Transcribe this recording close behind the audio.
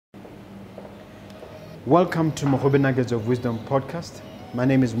Welcome to Mogobe Nuggets of Wisdom podcast. My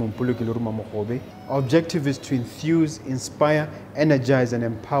name is Mompoloki Lerumo Mogobe. Our objective is to enthuse, inspire, energize, and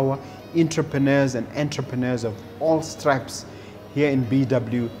empower entrepreneurs and entrepreneurs of all stripes here in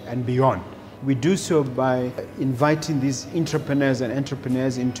BW and beyond. We do so by inviting these entrepreneurs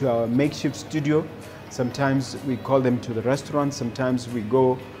into our makeshift studio. Sometimes we call them to the restaurant, sometimes we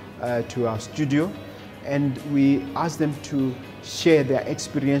go to our studio, and we ask them to share their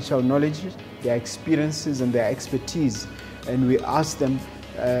experiential knowledge, their experiences and their expertise. And we ask them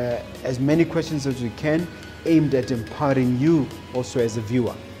as many questions as we can, aimed at empowering you also as a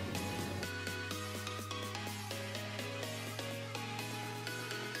viewer.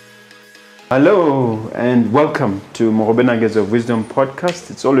 Hello and welcome to Mogobe Nuggets of Wisdom podcast.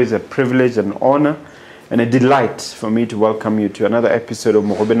 It's always a privilege and honor and a delight for me to welcome you to another episode of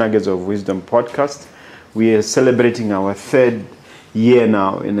Mogobe Nuggets of Wisdom podcast. We are celebrating our third year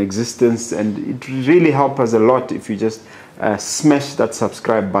now in existence, and it really helps us a lot if you just smash that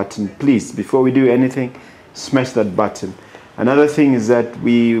subscribe button. Please, before we do anything, smash that button. Another thing is that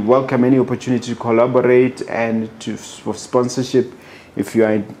we welcome any opportunity to collaborate and for sponsorship. If you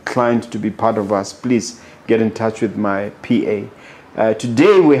are inclined to be part of us, please get in touch with my PA.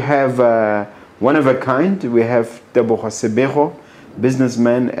 Today we have one of a kind. We have Tebogo Sebego,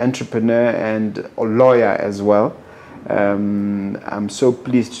 businessman, entrepreneur, and a lawyer as well. I'm so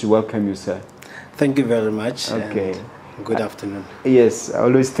pleased to welcome you, sir. Thank you very much. Okay. And good afternoon. Yes, I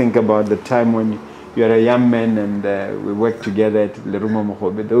always think about the time when you are a young man and we worked together at Lerumo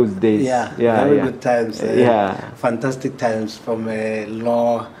Mogobe. Those days. Very good times. Fantastic times from a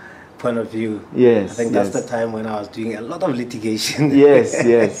law point of view. Yes. I think that's the time when I was doing a lot of litigation.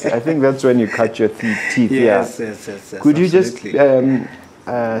 Yes. I think that's when you cut your teeth. Yes. Could you just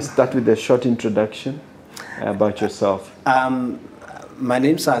start with a short introduction about yourself? My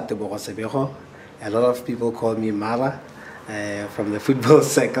name's Tebogo Sebego. A lot of people call me Mara from the football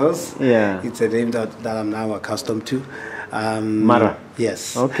circles. Yeah. It's a name that I'm now accustomed to. Mara.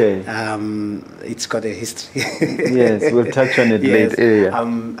 Yes. Okay. It's got a history. Yes, we'll touch on it later.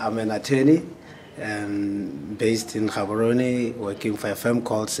 I'm an attorney based in Gaborone, working for a firm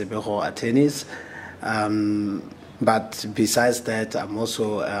called Sebego Attorneys. But besides that, I'm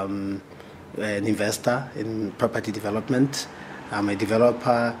also an investor in property development. I'm a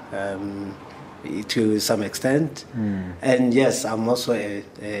developer to some extent. And yes, I'm also a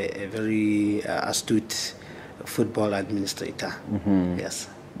very astute football administrator. Yes.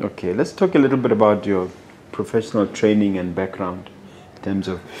 Okay, let's talk a little bit about your professional training and background in terms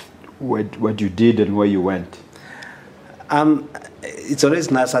of what you did and where you went. It's always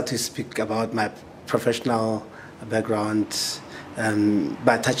nicer to speak about my professional background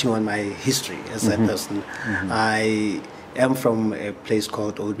by touching on my history as a person. I am from a place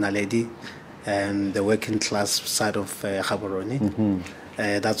called Old Naledi, the working class side of Gaborone.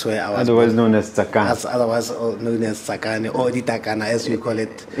 That's where I was otherwise known as Tsakane. Otherwise known as Tsakane, or Ditakana as we call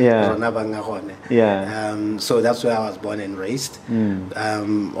it. So that's where I was born and raised.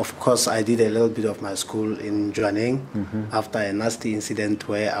 Of course, I did a little bit of my school in Joaneng after a nasty incident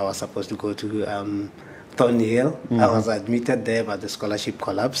where I was supposed to go to Thornhill. I was admitted there, but the scholarship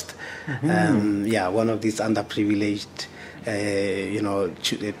collapsed. One of these underprivileged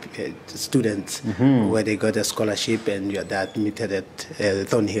students where they got a scholarship and they're admitted at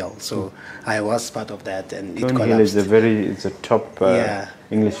Thornhill. So I was part of that, and it collapsed. It's a top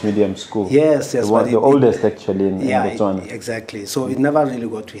English medium school. Yes, the oldest actually in Botswana. Exactly. So it never really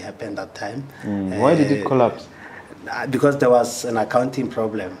got to happen that time. Why did it collapse? Because there was an accounting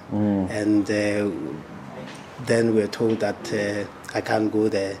problem, and then we were told that I can't go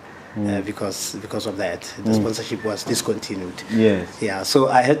there. Because of that, the sponsorship was discontinued. Yes. Yeah. So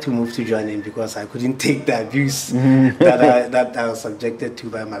I had to move to Joaneng because I couldn't take the abuse that I was subjected to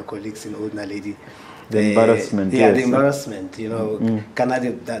by my colleagues in Old Naledi. The embarrassment. Yeah, the embarrassment.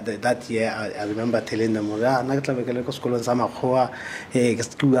 Canada that year, I remember telling them, and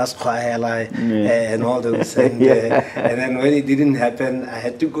all those. And then when it didn't happen, I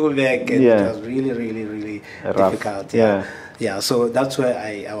had to go back, and it was really, really, really difficult. Yeah, so that's where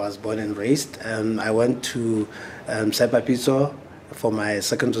I was born and raised. I went to Sepapitso for my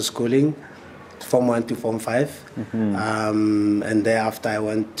secondary schooling, Form 1 to Form 5. And thereafter I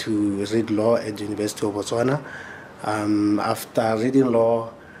went to read law at the University of Botswana. After reading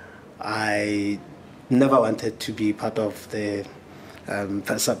law, I never wanted to be part of the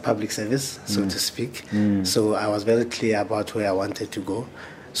public service, so to speak. So I was very clear about where I wanted to go.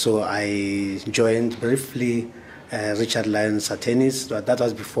 So I joined briefly Richard Lyons Attorneys. That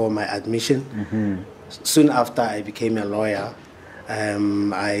was before my admission. Soon after I became a lawyer,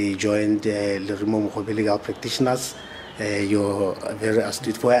 I joined Lerumo Mogobe Legal Practitioners. You're very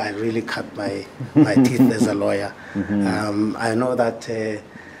astute, where I really cut my teeth as a lawyer. I know that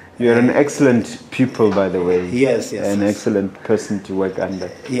you're an excellent pupil, by the way. Yes, an excellent person to work under.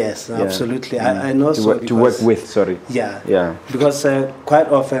 Yes, absolutely. I know to work with. Sorry. Yeah. Because quite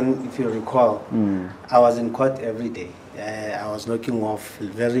often, if you recall, I was in court every day. I was knocking off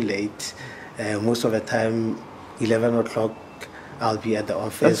very late. Most of the time, 11 o'clock, I'll be at the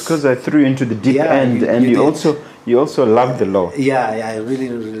office. That's because I threw you into the deep end, and you also love the law. Yeah, I really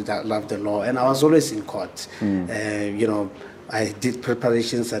love the law, and I was always in court. I did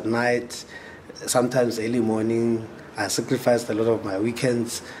preparations at night, sometimes early morning. I sacrificed a lot of my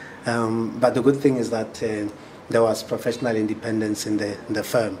weekends, but the good thing is that there was professional independence in the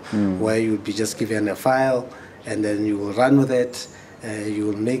firm, where you would be just given a file, and then you will run with it. You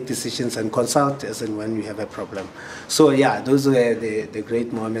will make decisions and consult as and when you have a problem. So yeah, those were the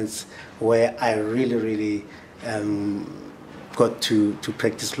great moments where I really got to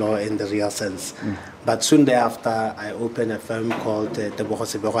practice law in the real sense. But soon thereafter, I opened a firm called Tebogo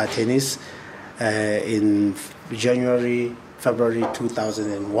Sebego Attorneys in February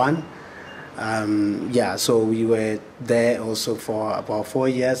 2001. So we were there also for about 4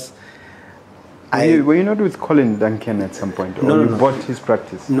 years. Were you not with Colin Duncan at some point? Or No. You bought his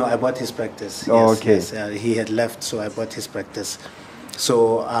practice? No, I bought his practice. Oh, okay. Yes, he had left, so I bought his practice.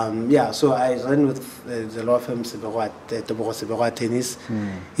 So, so I ran with the law firm Tebogo Sebego Attorneys.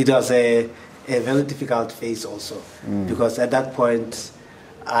 It was a very difficult phase also, because at that point,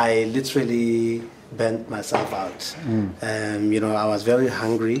 I literally burnt myself out. I was very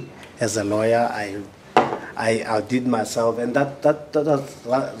hungry as a lawyer. I outdid myself, and that was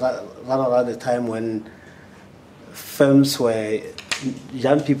rather around the time when firms were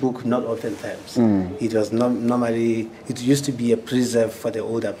young people could not open firms. It was normally, it used to be a preserve for the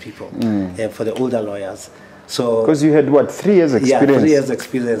older people, for the older lawyers. So because you had 3 years experience? Yeah, 3 years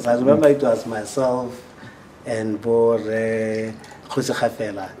experience. I remember it was myself and Bore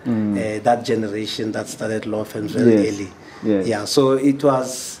that generation that started law firms very early. Yes. Yeah, so it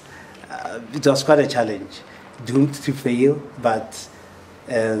was quite a challenge, doomed to fail, but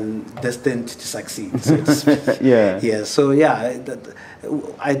destined to succeed, so to speak. So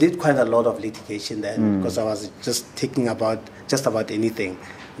I did quite a lot of litigation then, because I was just thinking about just about anything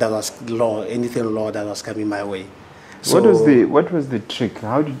that was law that was coming my way. So what was the trick?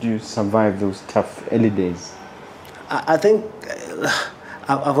 How did you survive those tough early days? I think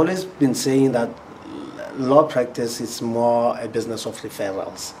I've always been saying that law practice is more a business of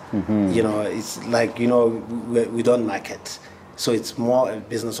referrals. It's like, we don't market. So it's more a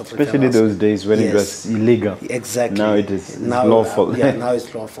business of referrals. Especially those days when it was illegal. Exactly. Now it's lawful. Now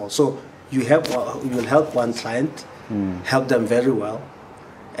it's lawful. So you will help one client, help them very well,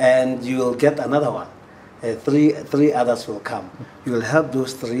 and you will get another one. Three others will come. You will help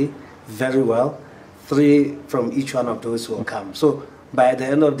those 3 very well. 3 from each one of those will come. So by the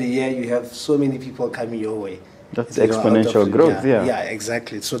end of the year, you have so many people coming your way. That's exponential growth, Yeah,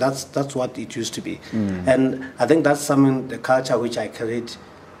 exactly. So that's what it used to be. And I think that's the culture which I carried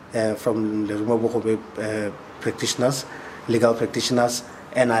from the Lerumo practitioners, legal practitioners,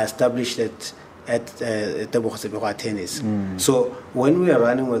 and I established it at Tebogo Sebego Attorneys. So when we were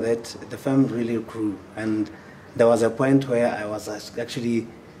running with it, the firm really grew. And there was a point where I was actually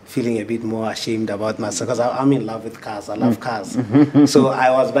feeling a bit more ashamed about myself, because I'm in love with cars. I love cars. So I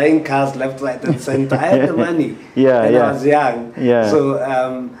was buying cars left, right, and center. I had the money when I was young. So,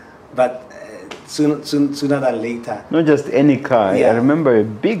 but sooner than later. Not just any car. I remember a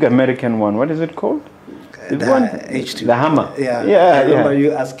big American one. What is it called? The H2. The Hammer. I remember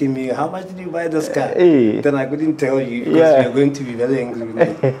you asking me, how much did you buy this car? Then I couldn't tell you, because you're going to be very angry with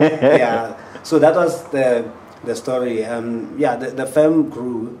me. So that was the story. The firm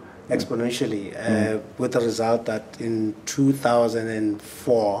grew exponentially, with the result that in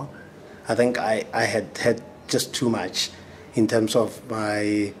 2004, I think I had just too much in terms of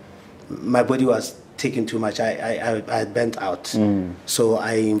my body was taking too much. I had bent out. So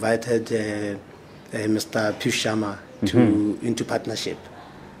I invited Mr. Piyush Sharma into partnership.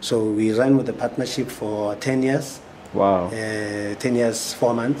 So we ran with the partnership for 10 years. Wow. 10 years,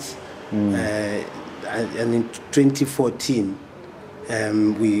 4 months. And in 2014,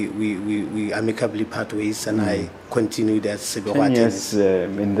 we amicably part ways, and I continued as Sebego 10 years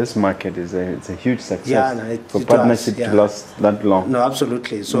in this market it's a huge success. For partnership to last that long. No,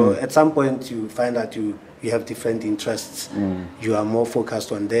 absolutely. So at some point you find that you have different interests. You are more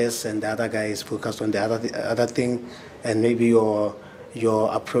focused on this, and the other guy is focused on the other thing, and maybe your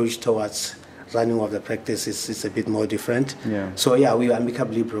approach towards running of the practice is a bit more different. Yeah. So yeah, we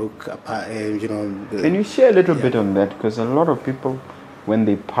amicably broke apart. Can you share a little bit on that? Because a lot of people, when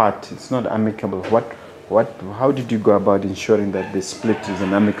they part, it's not amicable. How did you go about ensuring that the split is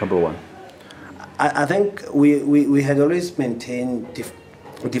an amicable one? I think we had always maintained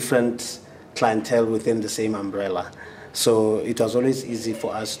different clientele within the same umbrella. So it was always easy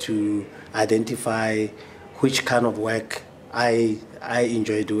for us to identify which kind of work I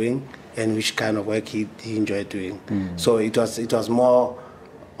enjoy doing and which kind of work he enjoyed doing. So it was more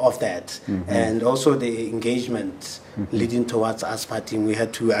of that. And also the engagement leading towards us parting, we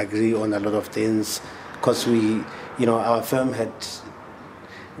had to agree on a lot of things because our firm had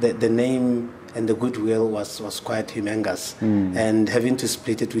the name and the goodwill was quite humongous. And having to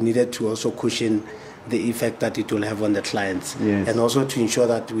split it, we needed to also cushion the effect that it will have on the clients. Yes. And also to ensure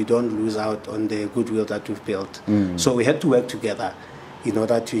that we don't lose out on the goodwill that we've built. So we had to work together in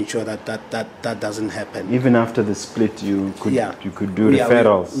order to ensure that doesn't happen. Even after the split, you could do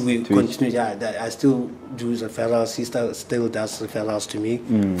referrals. We continue. I still do referrals. He still does referrals to me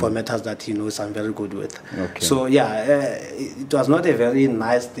for matters that he knows I'm very good with. Okay. So it was not a very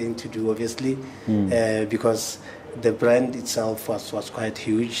nice thing to do, obviously, because the brand itself was quite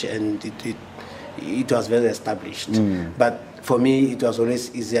huge and it was very established. But for me, it was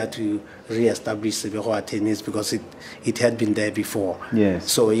always easier to re-establish Tebego Tennis because it had been there before.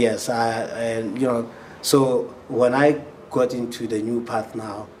 Yes. So yes, so when I got into the new path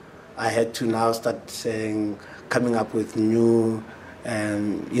now, I had to now start coming up with new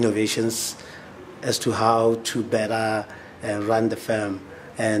innovations as to how to better run the firm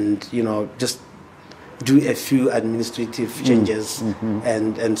and just do a few administrative changes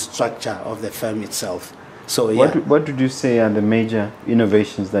and structure of the firm itself. So yeah. What would you say are the major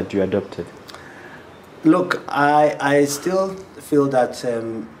innovations that you adopted? Look, I still feel that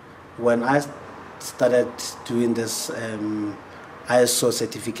when I started doing this ISO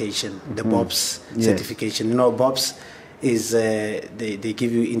certification, the BOPS certification, BOPS is they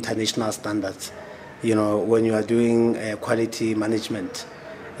give you international standards. When you are doing quality management,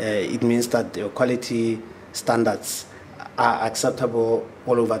 it means that your quality standards are acceptable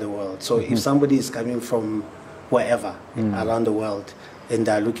all over the world. So if somebody is coming from wherever around the world and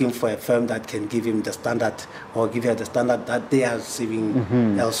they're looking for a firm that can give him the standard or give her the standard that they are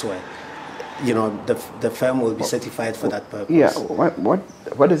receiving elsewhere, the firm will be certified for that purpose. Yeah.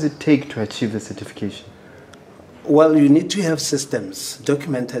 What does it take to achieve the certification? Well, you need to have systems,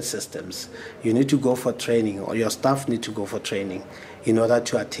 documented systems. You need to go for training, or your staff need to go for training in order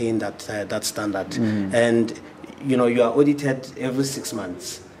to attain that standard. And you are audited every 6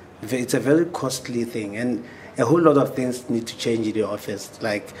 months. It's a very costly thing, and a whole lot of things need to change in your office,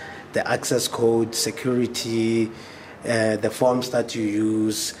 like the access code, security, the forms that you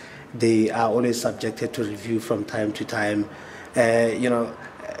use. They are always subjected to review from time to time.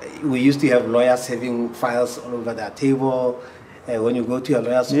 We used to have lawyers having files all over their table. When you go to your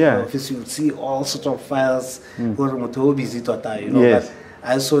lawyer's office, you see all sorts of files. Yes. But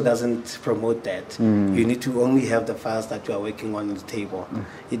ISO doesn't promote that. You need to only have the files that you are working on the table.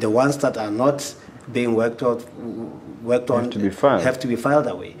 The ones that are not being worked on have to be filed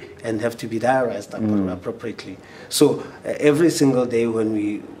away and have to be diarized appropriately. So every single day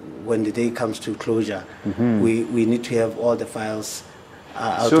when the day comes to closure, we need to have all the files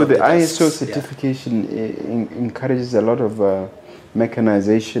out so of the desks. ISO certification encourages a lot of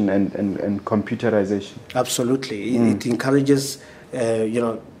mechanization and computerization. Absolutely. It encourages,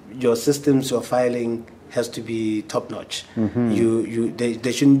 your systems, your filing has to be top notch.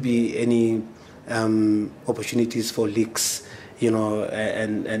 There shouldn't be any opportunities for leaks,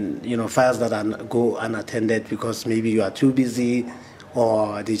 and files that go unattended because maybe you are too busy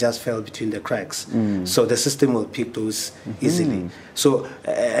or they just fell between the cracks. So the system will pick those easily. So,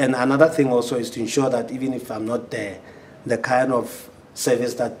 and another thing also is to ensure that even if I'm not there, the kind of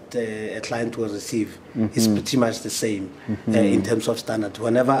service that a client will receive is pretty much the same in terms of standard.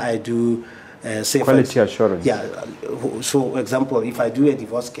 Whenever I do quality assurance. Yeah. So, for example, if I do a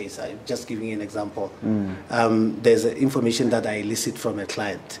divorce case, I'm just giving you an example. There's information that I elicit from a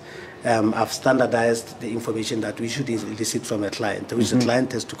client. I've standardized the information that we should elicit from a client, which the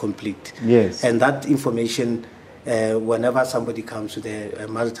client has to complete. Yes. And that information, whenever somebody comes with a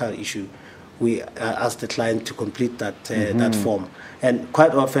marital issue, we ask the client to complete that form. And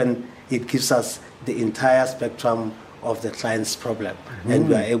quite often, it gives us the entire spectrum of the client's problem, and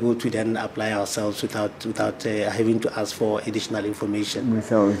we are able to then apply ourselves without having to ask for additional information.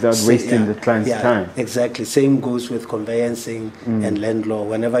 Without wasting the client's time. Exactly. Same goes with conveyancing and land law.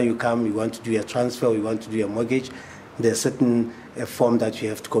 Whenever you come, you want to do a transfer, you want to do a mortgage, there are certain a form that you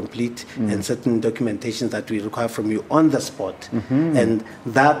have to complete and certain documentations that we require from you on the spot. And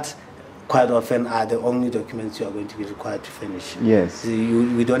that quite often are the only documents you are going to be required to finish. Yes.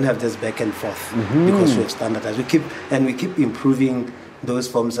 We don't have this back and forth because we have standardized. We keep improving those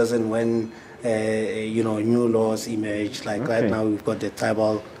forms as and when new laws emerge. Like right now we've got the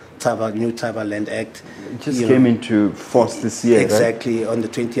new Tribal Land Act. It just came into force this year, exactly, right? on the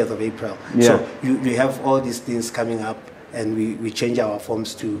 20th of April. Yeah. So we have all these things coming up, and we change our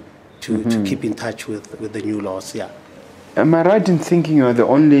forms to keep in touch with the new laws. Yeah. Am I right in thinking you are the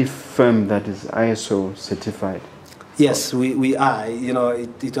only firm that is ISO certified? Yes, we are.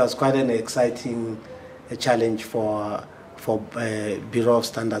 It was quite an exciting challenge for Bureau of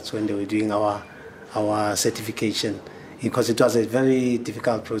Standards when they were doing our certification, because it was a very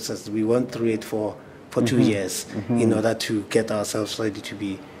difficult process. We went through it for 2 years in order to get ourselves ready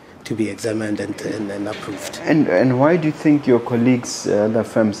to be examined and approved. And why do you think your colleagues, other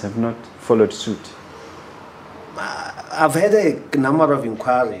firms, have not followed suit? I've had a number of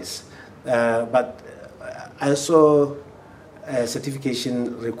inquiries, but ISO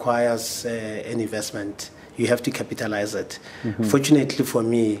certification requires an investment. You have to capitalize it. Fortunately for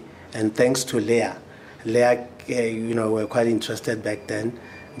me, and thanks to Leah, were quite interested back then.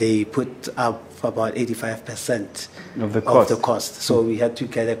 They put up about 85% of the cost. So we had to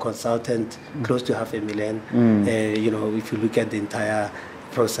get a consultant close to $500,000. If you look at the entire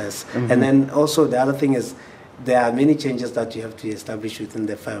process, and then also the other thing is, there are many changes that you have to establish within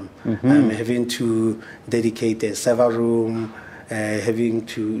the firm. Having to dedicate a server room, having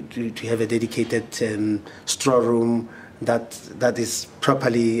to have a dedicated straw room that is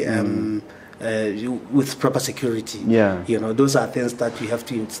properly with proper security. Yeah. Those are things that you have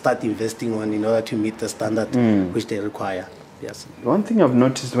to start investing on in order to meet the standard which they require. Yes. One thing I've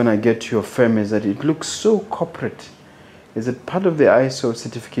noticed when I get to your firm is that it looks so corporate. Is it part of the ISO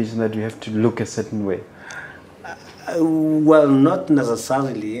certification that you have to look a certain way? Well, not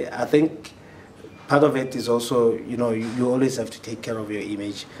necessarily. I think part of it is also, you always have to take care of your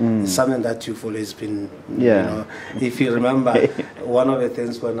image. It's something that you've always been, if you remember, one of the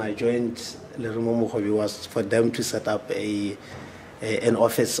things when I joined Lerumo Mogobe was for them to set up an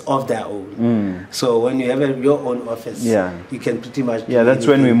office of their own. So when you have your own office, you can pretty much do that's anything.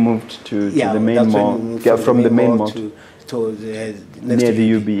 when we moved to the main mall. From the main mall to next near to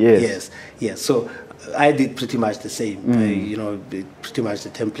the UB. Yes. So I did pretty much the same, pretty much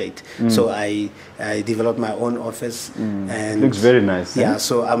the template. So I developed my own office, and looks very nice. Yeah,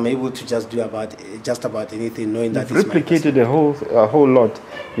 so I'm able to just do just about anything, knowing that it's replicated a whole lot.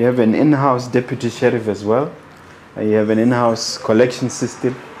 You have an in-house deputy sheriff as well. You have an in-house collection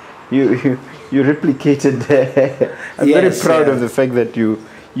system. You replicated. I'm very proud of the fact that you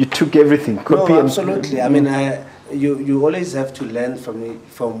took everything. Absolutely. I mean, you always have to learn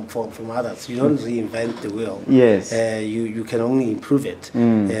from others. You don't reinvent the wheel. Yes. You can only improve it.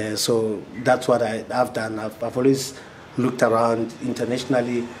 So that's what I've done. I've always looked around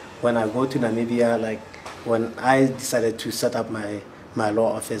internationally. When I go to Namibia, like when I decided to set up my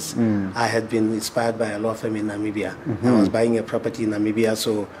law office, I had been inspired by a law firm in Namibia. I was buying a property in Namibia,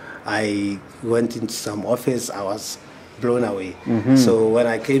 so I went into some office. I was blown away. So when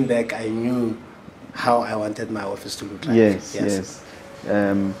I came back, I knew how I wanted my office to look like. Yes.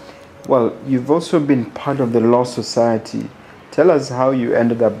 Well, you've also been part of the Law Society. Tell us how you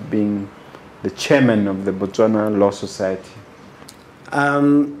ended up being the chairman of the Botswana Law Society.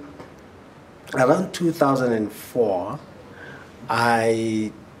 Around 2004,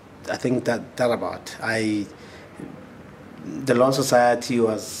 I think that the Law Society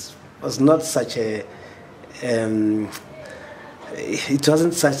was not such a it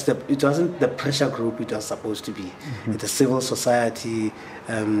wasn't the pressure group it was supposed to be. It's a civil society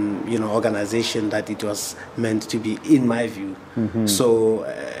organization that it was meant to be, in my view. So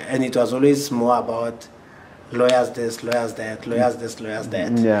and it was always more about lawyers this, lawyers that, lawyers this, lawyers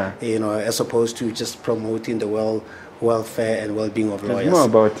that. As opposed to just promoting the welfare and well-being of lawyers. It's more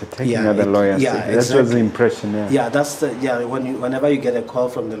about taking other lawyers. That was the impression. Whenever you get a call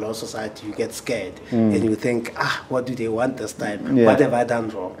from the Law Society, you get scared and you think, what do they want this time? What have I done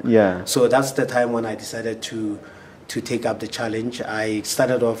wrong? So that's the time when I decided to take up the challenge. I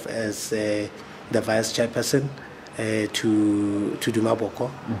started off as the vice chairperson to Dumaboko,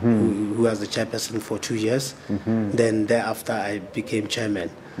 who was the chairperson for 2 years. Then thereafter I became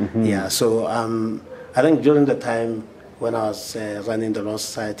chairman. So I think during the time when I was running the Law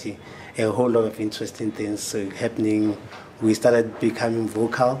Society, a whole lot of interesting things happening. We started becoming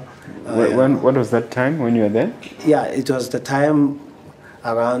vocal. What was that time when you were there? Yeah, it was the time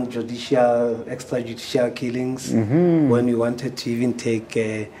around extrajudicial killings, when we wanted to even take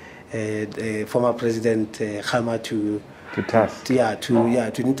former President Khama to task. To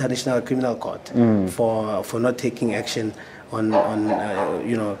the International Criminal Court for not taking action on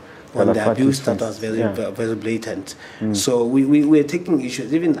the abuse that was very blatant. So we were taking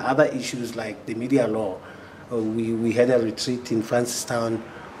issues, even other issues like the media law. We had a retreat in Francistown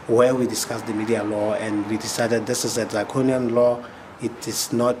where we discussed the media law, and we decided this is a draconian law. It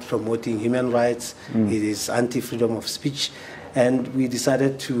is not promoting human rights. It is anti-freedom of speech. And we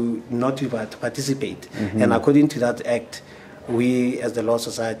decided to not to participate. And according to that act, we as the Law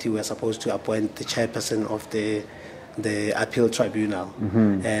Society were supposed to appoint the chairperson of the appeal tribunal.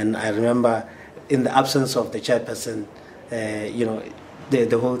 And I remember in the absence of the chairperson,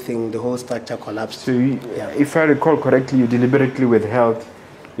 the whole thing, the whole structure collapsed. So if I recall correctly, you deliberately withheld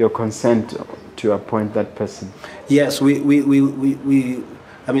your consent to appoint that person. Yes, I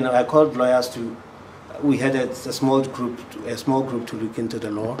called lawyers to. We had a small group to look into the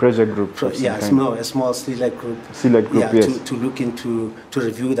law. Pressure group. A small select group. Yes. To look into, to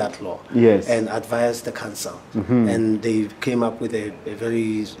review that law. Yes. And advise the council. And they came up with a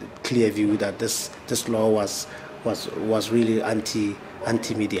very clear view that this law was really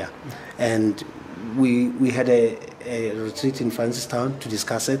anti-media. And we had a retreat in Francistown to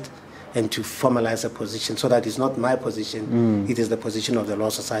discuss it and to formalize a position, so that it's not my position, it is the position of the Law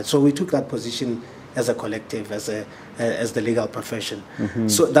Society. So we took that position as a collective, as the legal profession.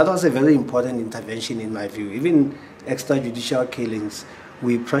 So that was a very important intervention in my view. Even extrajudicial killings,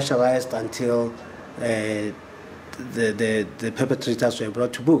 we pressurized until the perpetrators were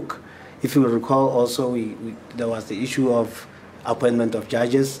brought to book. If you recall also, there was the issue of appointment of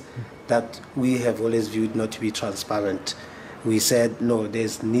judges that we have always viewed not to be transparent. We said, no,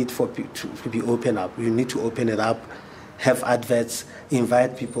 there's need to be open up. We need to open it up, have adverts,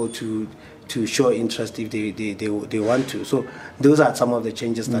 invite people to show interest if they want to. So those are some of the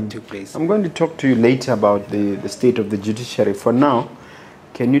changes that took place. I'm going to talk to you later about the state of the judiciary. For now,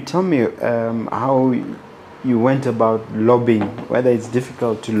 can you tell me how you went about lobbying, whether it's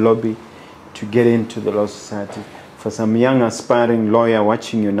difficult to lobby to get into the Law Society? For some young aspiring lawyer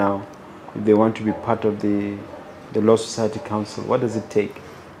watching you now, if they want to be part of the Law Society Council, what does it take?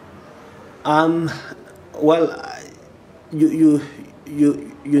 Well, you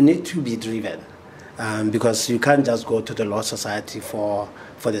need to be driven, because you can't just go to the Law Society for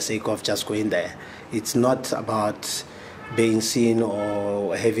the sake of just going there. It's not about being seen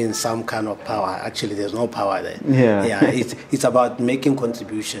or having some kind of power. Actually, there's no power there. It's about making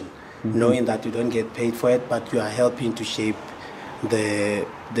contribution, knowing that you don't get paid for it, but you are helping to shape the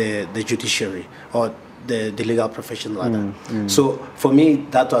judiciary, or the legal profession rather. So for me,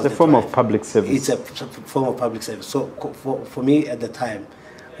 that was a form of public service. It's a form of public service. So for me at the time,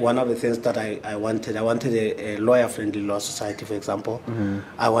 one of the things that I wanted a lawyer-friendly Law Society, for example.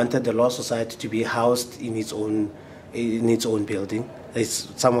 I wanted the Law Society to be housed in its own building. It's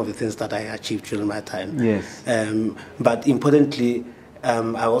some of the things that I achieved during my time. Yes. But importantly,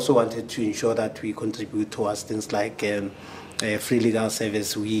 I also wanted to ensure that we contribute towards things like free legal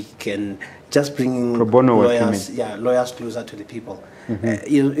service week and just bringing pro bono lawyers closer to the people.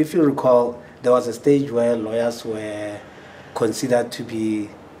 If you recall, there was a stage where lawyers were considered to be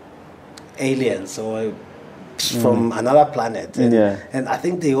aliens or from another planet, and I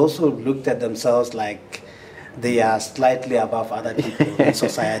think they also looked at themselves like they are slightly above other people in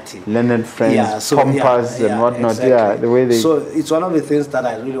society. Learned friends, compass and whatnot. Exactly. The way they. So it's one of the things that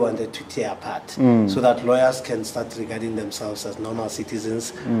I really wanted to tear apart, so that lawyers can start regarding themselves as normal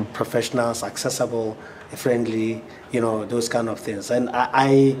citizens, professionals, accessible, friendly, those kind of things. And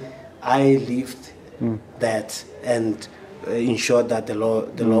I lived that and ensured that the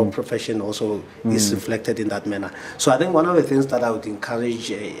law profession also is reflected in that manner. So I think one of the things that I would encourage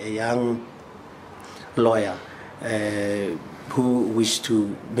a young lawyer who wish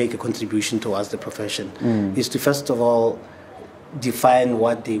to make a contribution towards the profession is to first of all define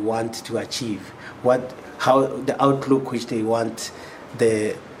what they want to achieve, how the outlook which they want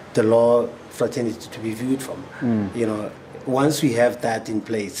the law fraternity to be viewed from. Once we have that in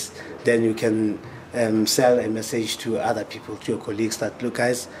place, then you can sell a message to other people, to your colleagues, that look,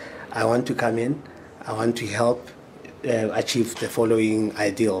 guys, I want to come in, I want to help achieve the following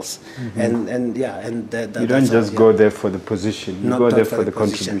ideals, and that you don't just go there for the position. You go there for the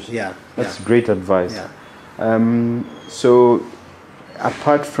contribution. That's great advice. So,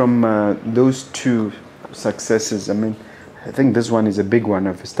 apart from those two successes, I think this one is a big one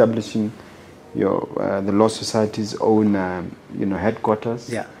of establishing the Law Society's own headquarters.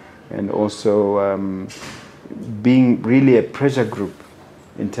 And also being really a pressure group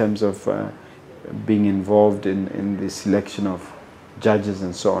in terms of being involved in the selection of judges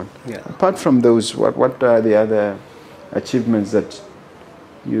and so on. Yeah. Apart from those, what are the other achievements that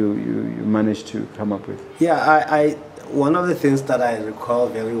you managed to come up with? Yeah, I one of the things that I recall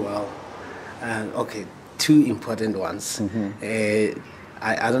very well, two important ones.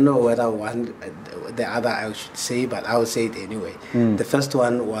 I don't know whether the other I should say, but I will say it anyway. The first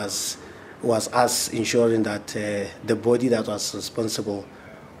one was us ensuring that the body that was responsible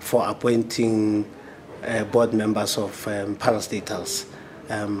for appointing board members of parastatals,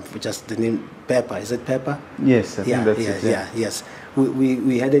 just the name Pepper. Is it Pepper? Yes, I think that's it. Yeah, yes.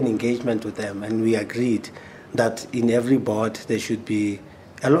 We had an engagement with them, and we agreed that in every board there should be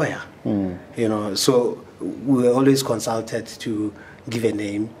a lawyer. You know, so we were always consulted to give a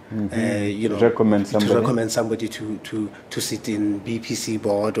name, you know, recommend somebody to sit in BPC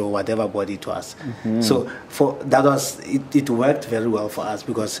board or whatever body it was. So it worked very well for us,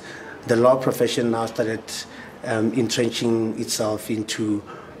 because the law profession now started entrenching itself into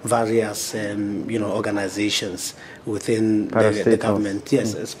various organizations within the government.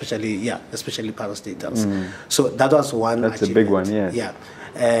 Yes, especially parastatals. So that was one. That's a big one. Yes. Yeah,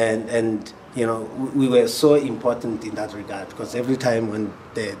 and you know, we were so important in that regard, because every time when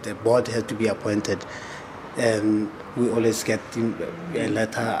the board had to be appointed, we always get a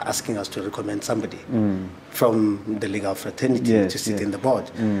letter asking us to recommend somebody from the legal fraternity to sit in the board.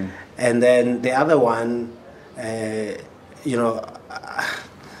 And then the other one, it's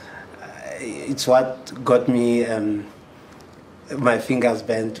what got me my fingers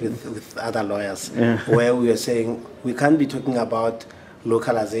bent with other lawyers, where we were saying we can't be talking about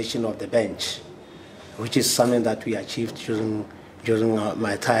localization of the bench, which is something that we achieved during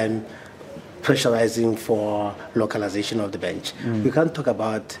my time pressurizing for localization of the bench. We can't talk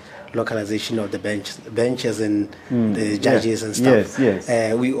about localization of the bench as in the judges and stuff. Yes.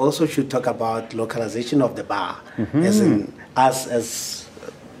 We also should talk about localization of the bar, as in us as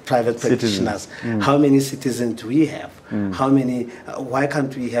private practitioners. How many citizens do we have? Why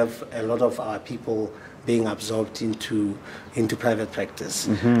can't we have a lot of our people being absorbed into private practice?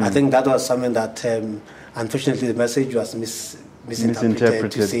 I think that was something that unfortunately the message was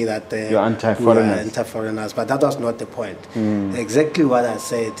misinterpreted to say that you're anti-foreigners, but that was not the point. Exactly what I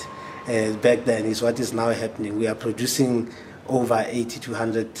said back then is what is now happening. We are producing over 80 to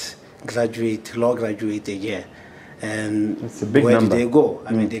 100 law graduates a year. And where do they go?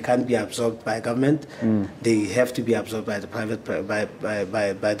 I mean, they can't be absorbed by government. They have to be absorbed by the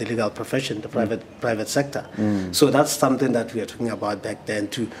by the legal profession, the private sector. So that's something that we are talking about back then,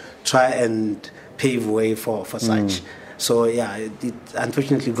 to try and pave way for such. So yeah, it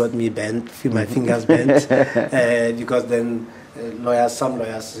unfortunately got me bent, my fingers bent, because then some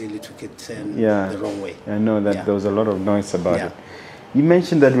lawyers really took it the wrong way. I know that there was a lot of noise about it. You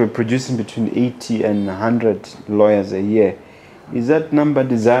mentioned that we're producing between 80 and 100 lawyers a year. Is that number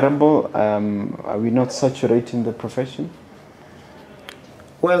desirable? Are we not saturating the profession?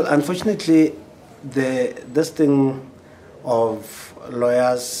 Well, unfortunately, this thing of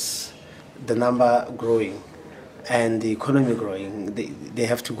lawyers, the number growing and the economy growing, they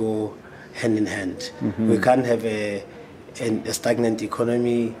have to go hand in hand. We can't have a stagnant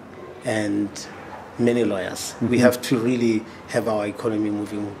economy and many lawyers. We have to really have our economy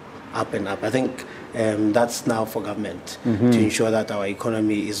moving up and up. I think that's now for government to ensure that our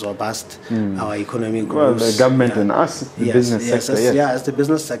economy is robust, our economy grows. Well, the government and us, the business sector. As the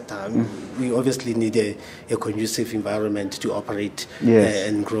business sector, we obviously need a conducive environment to operate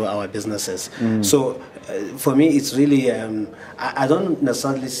and grow our businesses. So for me, it's really, I don't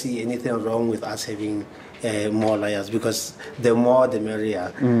necessarily see anything wrong with us having more lawyers, because the more the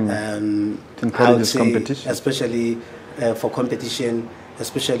merrier. I would say, competition, especially for competition,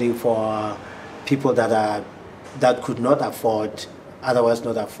 especially for people that could not afford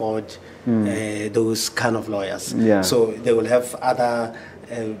those kind of lawyers. So they will have other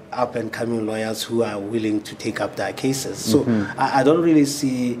up and coming lawyers who are willing to take up their cases. So I don't really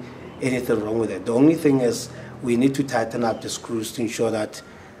see anything wrong with it. The only thing is we need to tighten up the screws to ensure that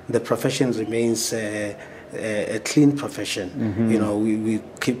the profession remains a clean profession. You know, we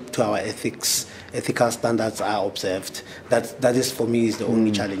keep to our ethical standards are observed. That is, for me, is the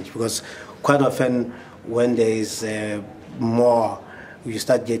only challenge, because quite often when there is more, you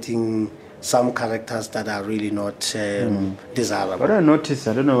start getting some characters that are really not desirable. What I noticed,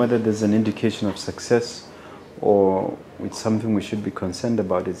 I don't know whether there's an indication of success or it's something we should be concerned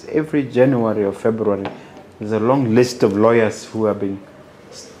about, is every January or February there's a long list of lawyers who are being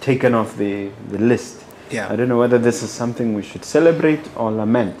taken off the list. I don't know whether this is something we should celebrate or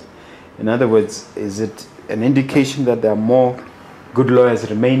lament. In other words, is it an indication that there are more good lawyers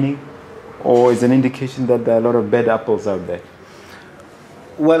remaining, or is an indication that there are a lot of bad apples out there?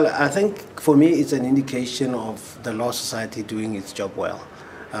 Well, I think for me it's an indication of the Law Society doing its job well.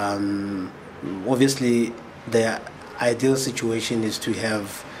 Obviously, the ideal situation is to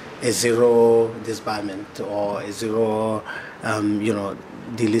have a zero disbarment or a zero,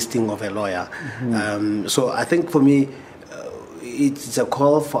 delisting of a lawyer. So I think for me, it's a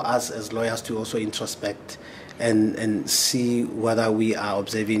call for us as lawyers to also introspect and see whether we are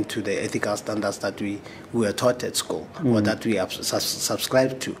observing to the ethical standards that we were taught at school or that we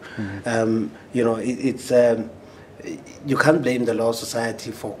subscribe to. You can't blame the Law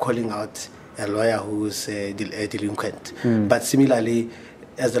Society for calling out a lawyer who is a delinquent. But similarly,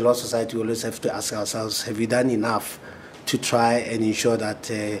 as the Law Society, we always have to ask ourselves, have we done enough to try and ensure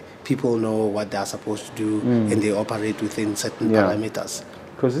that people know what they are supposed to do and they operate within certain parameters?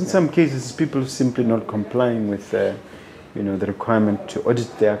 Because in some cases, people are simply not complying with the requirement to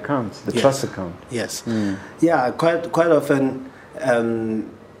audit their accounts, the trust account. Yes. Yeah, quite often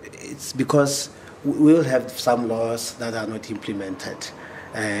it's because we will have some laws that are not implemented.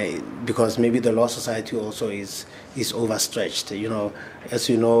 Because maybe the Law Society also is overstretched. As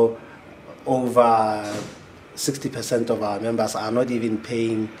you know, over 60% of our members are not even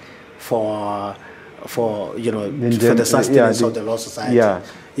paying for the sustenance of the Law Society.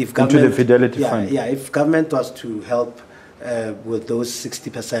 If government, into the Fidelity Fund. If government was to help with those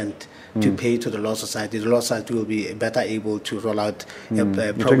 60% to pay to the Law Society will be better able to roll out programs.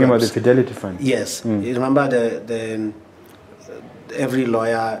 You're talking about the Fidelity Fund? Yes. You remember the every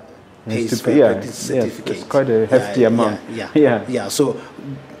lawyer pays for a practice certificate. It's quite a hefty amount. So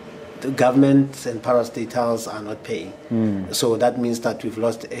the government and parastatals are not paying. So that means that we've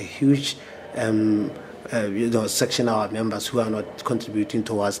lost a huge section of our members who are not contributing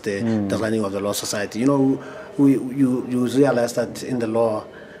towards the running of the Law Society. You realize that in the law,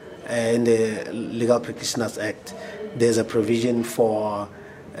 in the Legal Practitioners Act, there's a provision for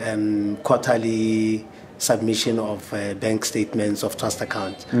quarterly submission of bank statements of trust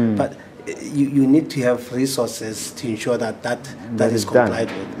accounts. But you need to have resources to ensure that is complied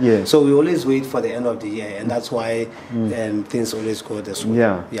with. Yes. So we always wait for the end of the year, and that's why things always go this way.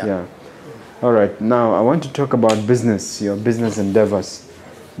 Yeah. All right. Now I want to talk about business, your business endeavors.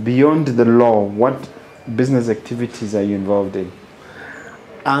 Beyond the law, what business activities are you involved in?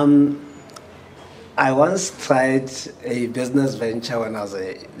 I once tried a business venture when I was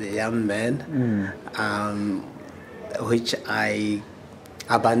a young man, which I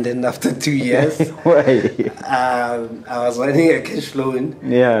abandoned after 2 years. Why? I was running a cash loan,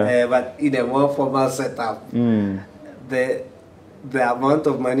 but in a more formal setup. The amount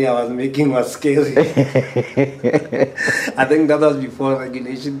of money I was making was scary. I think that was before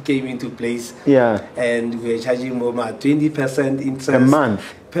regulation came into place. And we were charging more 20% interest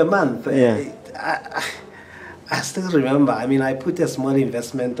per month. I still remember. I mean, I put a small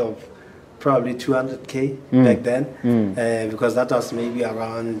investment of probably 200K back then, because that was maybe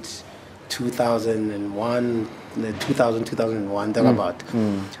around 2001, thereabout.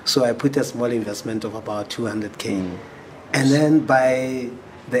 So I put a small investment of about 200K. And then by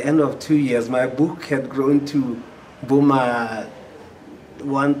the end of 2 years, my book had grown to Boma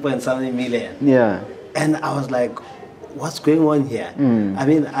 1.7 million. And I was like, what's going on here? I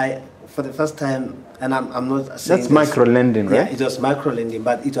mean, for the first time, and I'm not saying that's micro lending, right? Yeah, it was micro lending,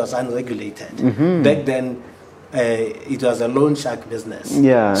 but it was unregulated. Back then, it was a loan shark business.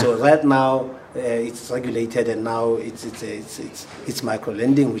 So right now, it's regulated, and now it's micro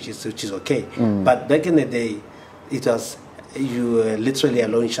lending, which is okay. But back in the day, it was literally a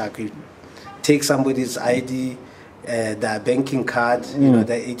loan shark. You take somebody's ID, their banking card,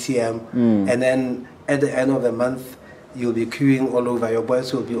 their ATM, and then at the end of the month, you'll be queuing all over. Your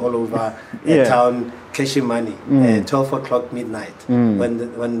boys will be all over town cashing money at 12 o'clock midnight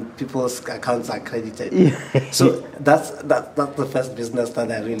when people's accounts are credited. So that's the first business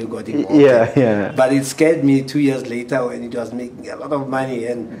that I really got involved in. But it scared me 2 years later when it was making a lot of money,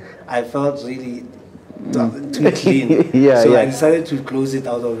 and I felt really too clean. I decided to close it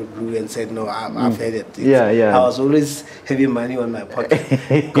out of the blue and said, no, I've had it. I was always having money on my pocket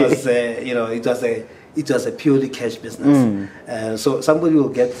because it was a purely cash business. So somebody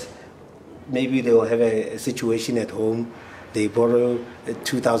will maybe they will have a situation at home, they borrow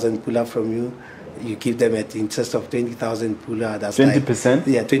 2,000 pula from you, you give them at the interest of 20,000 pula. That's 20%?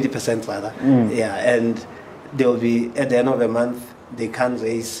 20% rather. And they will be, at the end of the month, they can't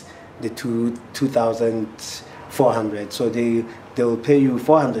raise the 2,400, so they will pay you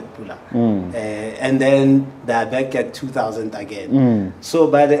 400 pula, and then they're back at 2,000 again. So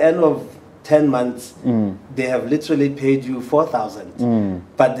by the end of 10 months, they have literally paid you 4,000,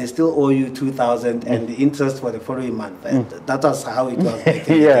 but they still owe you 2,000 and the interest for the following month. And that was how it was.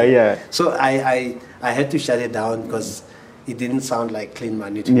 Yeah. So I had to shut it down because it didn't sound like clean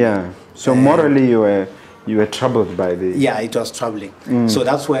money to me. Yeah. So morally, you were troubled by the. Yeah, it was troubling. So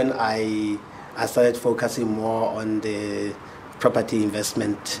that's when I started focusing more on the property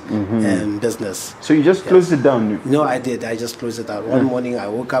investment business. So you just closed it down? No, I did. I just closed it down. One morning I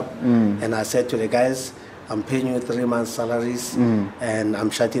woke up and I said to the guys, I'm paying you 3 months' salaries and I'm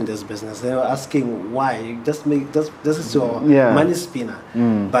shutting this business. They were asking why. You just make this is your money spinner.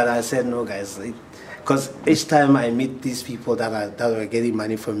 But I said, no, guys. Because each time I meet these people that were getting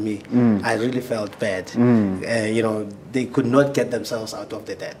money from me, I really felt bad. They could not get themselves out of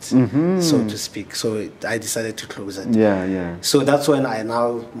the debt, so to speak. So I decided to close it. Yeah. So that's when I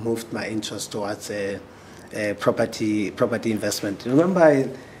now moved my interest towards property investment. Remember,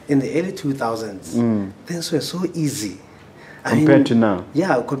 in the early 2000s, things were so easy. Compared to now?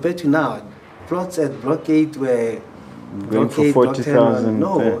 Yeah, compared to now. Plots at Block 8 were... Going for 40,000?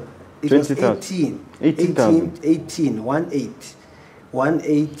 No. It was 18. 18,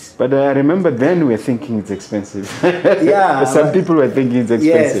 1-8. But I remember then we were thinking it's expensive. Yeah. Some people were thinking it's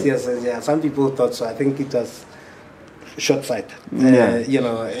expensive. Yes. Some people thought so. I think it was short-sighted.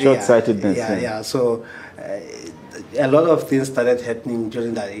 Short-sightedness. Yeah. So a lot of things started happening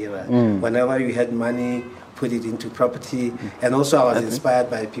during that era. Whenever you had money, put it into property. And also I was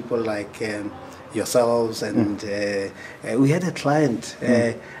inspired by people like... yourselves and we had a client,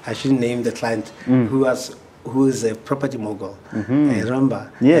 I shouldn't name the client, who is a property mogul.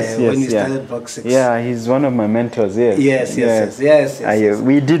 Remember? Yes, when you started Block 6. Yeah, he's one of my mentors. Yes.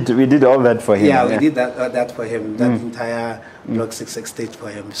 We did all that for him. Yeah, we did that for him. That entire Block 6 estate for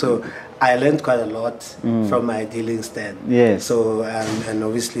him. So I learned quite a lot from my dealings then. Yes. So and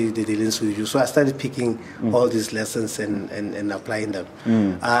obviously the dealings with you. So I started picking all these lessons and applying them.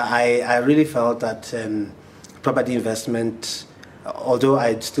 I really felt that property investment, although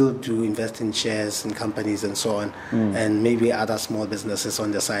I still do invest in shares in companies and so on, and maybe other small businesses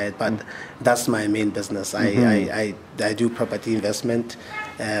on the side, but that's my main business. I do property investment,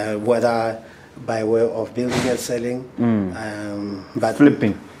 whether by way of building and selling, but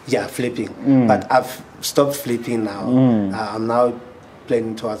flipping. Yeah, flipping. But I've stopped flipping now. I'm now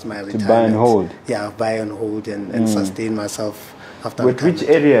planning towards my retirement. To buy and hold. Yeah, buy and hold and sustain myself after retirement. Which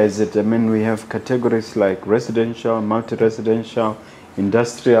area is it? I mean, we have categories like residential, multi-residential,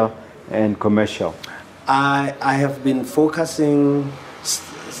 industrial, and commercial. I have been focusing,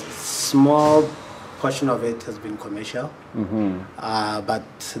 small portion of it has been commercial, but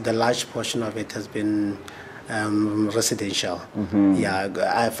the large portion of it has been residential. Yeah,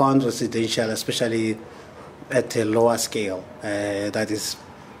 I found residential, especially at a lower scale, that is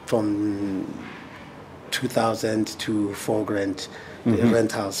from 2,000 to 4 grand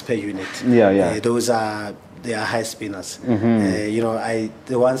rent house per unit. They are high spinners.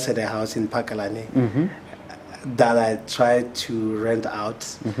 The ones at a house in Pakalani that I tried to rent out,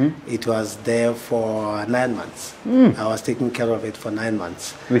 it was there for 9 months. I was taking care of it for 9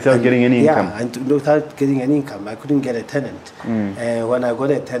 months. Without getting any income? Yeah, and without getting any income. I couldn't get a tenant. When I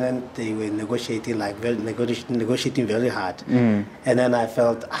got a tenant, they were negotiating very hard. And then I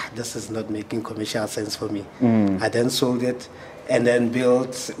felt, this is not making commercial sense for me. I then sold it and then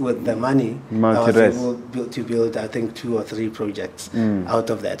built with the money. I was able to build, I think, 2 or 3 projects out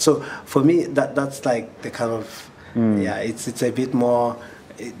of that. So for me, that's like the kind of, it's a bit more,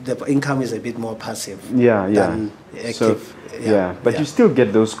 the income is a bit more passive than active. But you still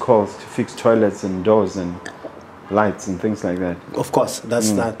get those calls to fix toilets and doors and lights and things like that. Of course,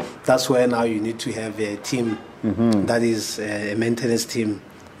 that's where now you need to have a team that is a maintenance team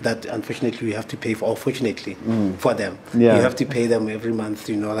that unfortunately we have to pay for, or fortunately for them. You have to pay them every month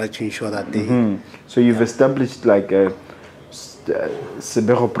in order to ensure that they... So you've established like a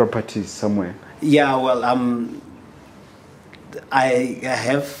Sebego properties somewhere? Yeah, well, I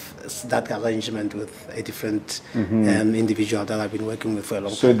have that arrangement with a different individual that I've been working with for a long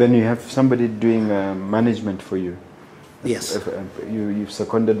time. So then you have somebody doing management for you? Yes. You've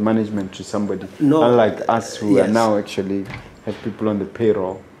seconded management to somebody? No. Unlike us who are now actually have people on the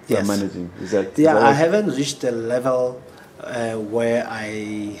payroll. Yes. Managing. Is that I haven't reached the level where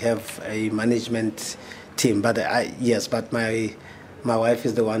I have a management team, but but my wife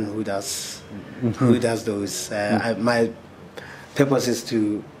is the one who does those. My purpose is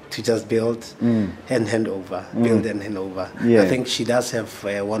to just build and hand over, build and hand over. I think she does have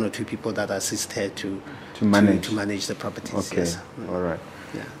 1 or 2 people that assist her to manage the properties. Okay. Yes. All right.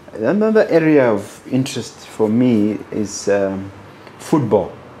 Yeah. Another area of interest for me is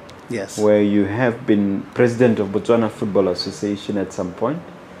football. Yes. Where you have been president of Botswana Football Association at some point.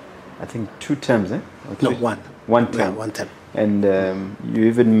 I think 2 terms, eh? No, one. One term. Yeah, 1 term. And you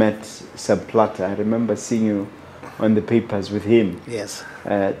even met Seb Plata. I remember seeing you on the papers with him. Yes.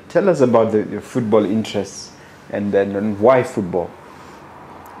 Tell us about your football interests and why football.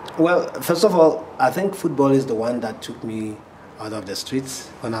 Well, first of all, I think football is the one that took me out of the streets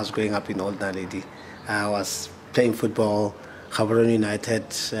when I was growing up in Old Naledi. I was playing football, Gaborone United,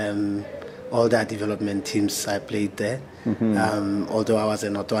 all their development teams I played there. Although I was a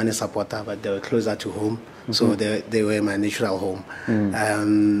Notwani supporter, but they were closer to home, so they were my natural home.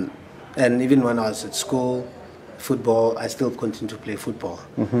 And even when I was at school, football, I still continue to play football.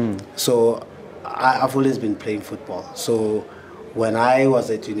 So I've always been playing football. So when I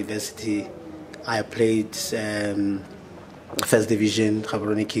was at university, I played First Division,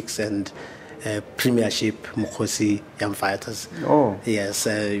 Gaborone Kicks, and Premiership, Mokhosi Young Fighters. Oh. Yes,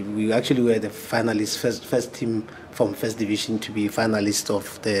 we actually were the finalists, first team from First Division to be finalists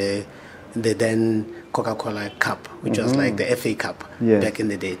of the then Coca-Cola Cup, which was like the FA Cup back in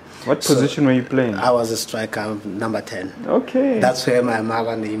the day. What position were you playing? I was a striker, number 10. Okay. That's where my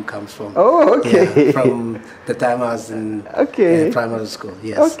Mara name comes from. Oh, okay. Yeah, from the time I was in primary school,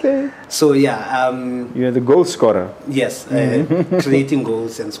 yes. Okay. So, yeah. You're the goal scorer. Yes, creating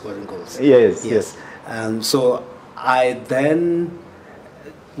goals and scoring goals. Yes. So I then,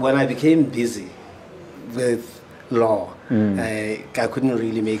 when I became busy with law, I couldn't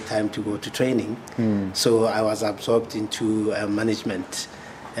really make time to go to training, so I was absorbed into management.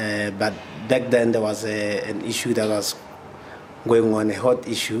 But back then there was an issue that was going on, a hot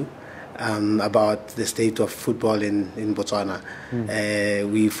issue about the state of football in Botswana.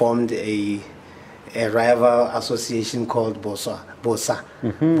 We formed a rival association called BOSA,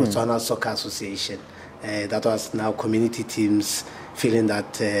 Botswana Soccer Association. That was now community teams feeling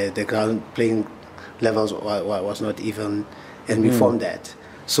that the ground playing levels was not even, and we formed that.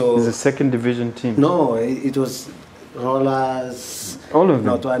 So it's a second division team. No, it was Rollers, all of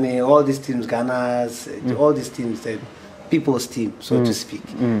them, Notwani, all these teams, Ghana's, all these teams, the people's team, so to speak.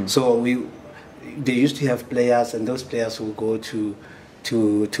 So they used to have players, and those players will go to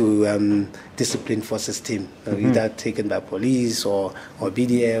discipline forces team, either taken by police or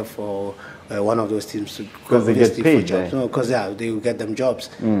BDF or one of those teams, because they get paid jobs. No, because they will get them jobs,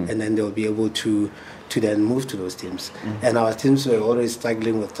 and then they will be able to then move to those teams. And our teams were always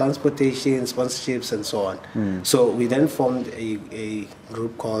struggling with transportation, sponsorships, and so on. So we then formed a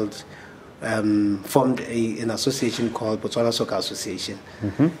group called an association called Botswana Soccer Association.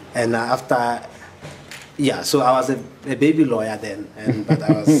 And after. Yeah, so I was a baby lawyer then, but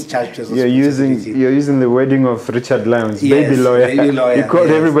I was charged with responsibility. You're using the wording of Richard Lyons, yes, baby lawyer. Baby lawyer. You called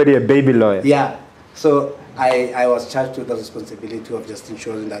everybody a baby lawyer. Yeah, so I was charged with the responsibility of just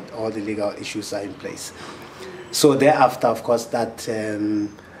ensuring that all the legal issues are in place. So thereafter, of course, that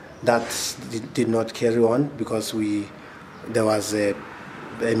did not carry on because there was a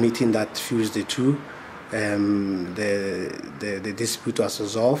meeting that fused the two. The dispute was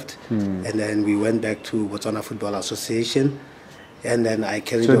resolved, and then we went back to Botswana Football Association, and then I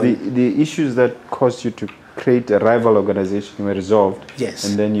carried on. So the issues that caused you to create a rival organization were resolved. Yes.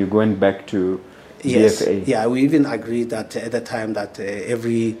 And then you went back to yes. DFA. Yeah, we even agreed that at the time that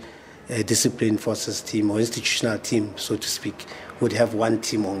every discipline forces team or institutional team, so to speak, would have one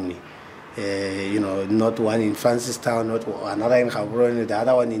team only. Not one in Francistown, not another in Gaborone, the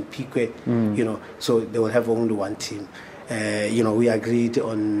other one in Pique, so they will have only one team. We agreed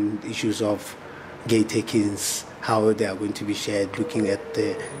on issues of gate takings, how they are going to be shared, looking at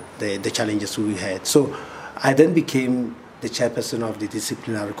the challenges we had. So I then became the chairperson of the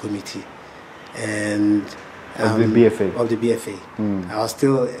disciplinary committee and of the BFA. Of the BFA. I was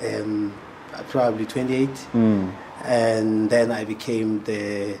still probably 28, and then I became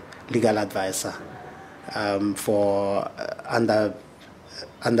the legal advisor for under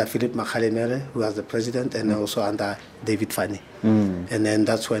Philip Makhalemere, who was the president, and also under David Fanny. And then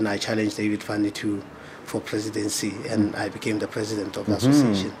that's when I challenged David Fanny for presidency, and I became the president of the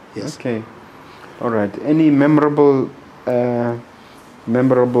association. Yes. Okay. All right. Any memorable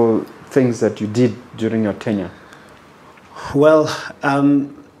things that you did during your tenure? Well,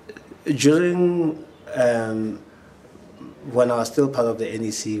 during when I was still part of the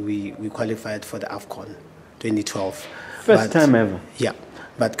NEC, we qualified for the AFCON 2012. First time ever. Yeah,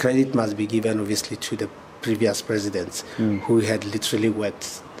 but credit must be given obviously to the previous presidents who had literally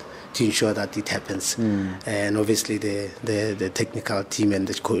worked to ensure that it happens, and obviously the technical team and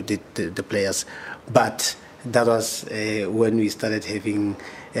the players. But that was when we started having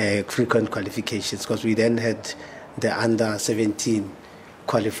frequent qualifications, because we then had the under 17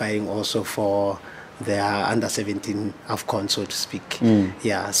 qualifying also for their under-17 AFCON, so to speak.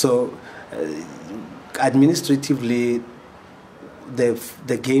 Yeah, so administratively,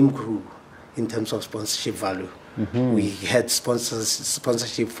 the game grew in terms of sponsorship value. We had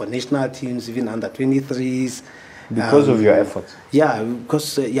sponsorship for national teams, even under 23s. Because of your efforts. Yeah,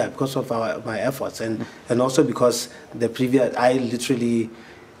 because of my efforts, and also because I literally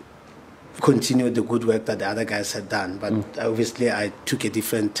continued the good work that the other guys had done, but obviously I took a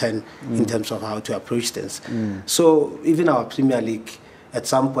different turn in terms of how to approach things. So even our Premier League, at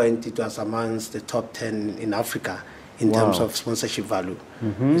some point, it was amongst the top 10 in Africa in terms of sponsorship value.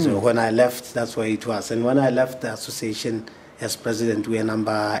 So when I left, that's where it was. And when I left the association as president, we were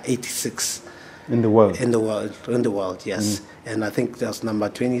number 86. In the world? In the world, yes. And I think that's number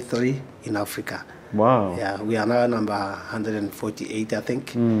 23 in Africa. Wow. Yeah, we are now number 148, I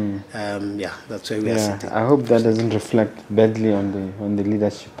think. Yeah, that's where we are sitting. I hope that doesn't reflect badly on the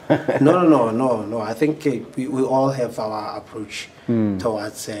leadership. No. I think we all have our approach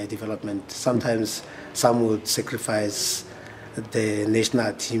towards development. Sometimes some would sacrifice the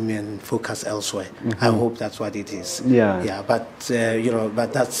national team and focus elsewhere. I hope that's what it is. Yeah. But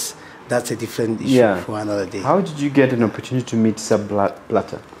but that's a different issue for another day. How did you get an opportunity to meet Sepp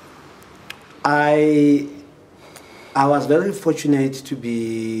Blatter? I was very fortunate to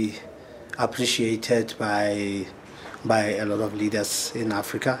be appreciated by a lot of leaders in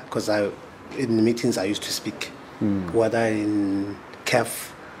Africa, because in the meetings I used to speak, whether in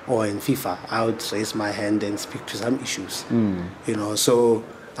CAF or in FIFA, I would raise my hand and speak to some issues. So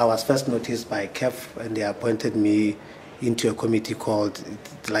I was first noticed by CAF, and they appointed me into a committee called,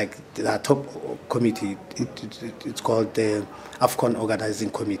 like the top committee, it's called the AFCON Organizing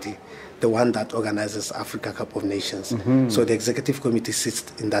Committee, the one that organizes Africa Cup of Nations. So the executive committee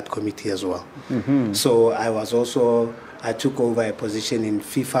sits in that committee as well. So I took over a position in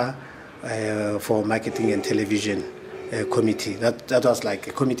FIFA for marketing and television committee. That was like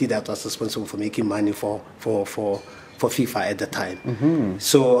a committee that was responsible for making money for FIFA at the time.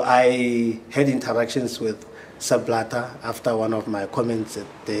 So I had interactions with Sepp Blatter after one of my comments at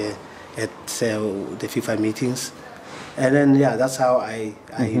the FIFA meetings, and then that's how I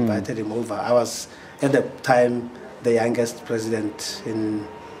invited him over. I was at the time the youngest president in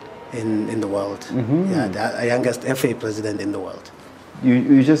the world, the youngest FA president in the world.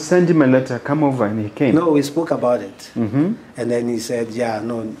 You just sent him a letter, come over, and he came? No, we spoke about it. And then he said,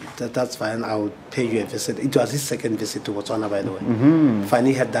 that's fine, I will pay you a visit. It was his second visit to Botswana, by the way.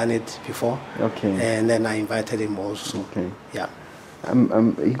 Fanny had done it before. Okay. And then I invited him also. Okay. Yeah.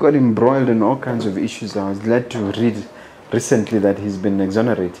 He got embroiled in all kinds of issues. I was glad to read recently that he's been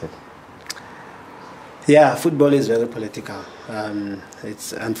exonerated. Yeah, football is very political.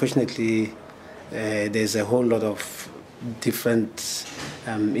 It's unfortunately, there's a whole lot of different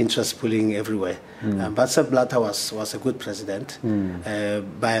interest pooling everywhere. But Sepp Blatter was a good president,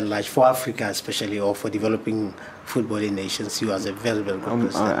 by and large, for Africa especially, or for developing footballing nations. He was a very, very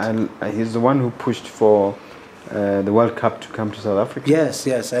good president. He's the one who pushed for the World Cup to come to South Africa.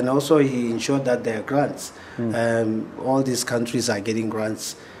 Yes, and also he ensured that there are grants. All these countries are getting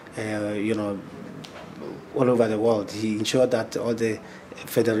grants, all over the world. He ensured that all the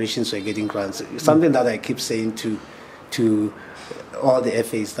federations were getting grants. Something that I keep saying to all the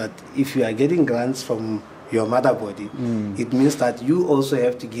FAs, that if you are getting grants from your mother body, it means that you also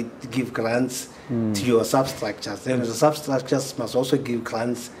have to give grants to your substructures. Then the substructures must also give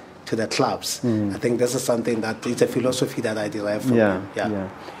grants to the clubs. I think this is something that it's a philosophy that I derive from.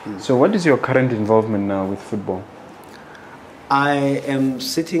 So what is your current involvement now with football? I am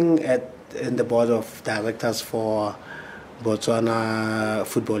sitting in the board of directors for Botswana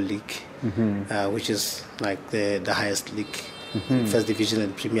Football League, which is like the highest league, first division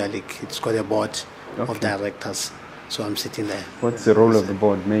and Premier League. It's got a board of directors, so I'm sitting there. What's the role of the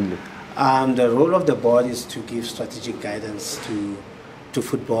board mainly? The role of the board is to give strategic guidance to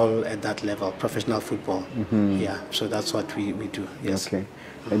football at that level, professional football. So that's what we do. Yes. Okay.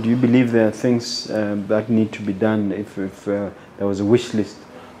 Do you believe there are things that need to be done? If there was a wish list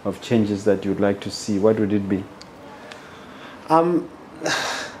of changes that you'd like to see, what would it be?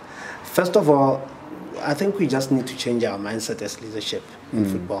 First of all, I think we just need to change our mindset as leadership in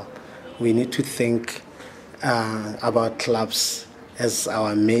football. We need to think about clubs as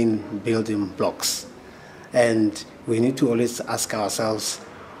our main building blocks. And we need to always ask ourselves,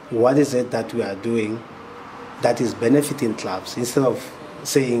 what is it that we are doing that is benefiting clubs? Instead of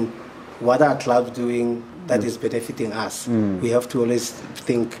saying, what are clubs doing that is benefiting us? We have to always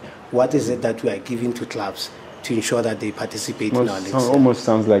think, what is it that we are giving to clubs to ensure that they participate in our leagues? Almost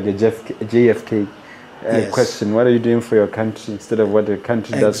sounds like a JFK question. What are you doing for your country instead of what the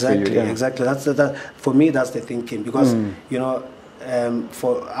country does for you? Yeah. Exactly. For me, that's the thinking. Because,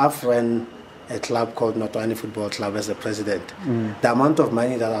 I've run a club called Notwani Football Club as the president. The amount of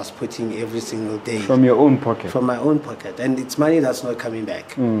money that I was putting every single day. From your own pocket? From my own pocket. And it's money that's not coming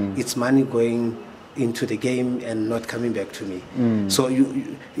back. It's money going into the game and not coming back to me. So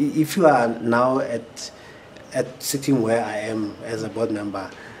if you are now at sitting where I am as a board member,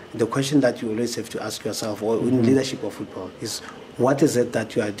 the question that you always have to ask yourself, or in leadership of football, is what is it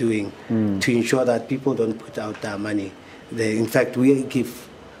that you are doing to ensure that people don't put out their money? In fact, we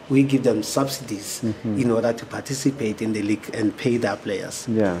give them subsidies in order to participate in the league and pay their players.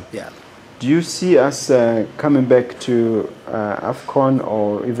 Yeah. Do you see us coming back to AFCON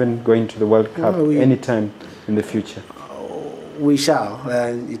or even going to the World Cup anytime in the future? We shall.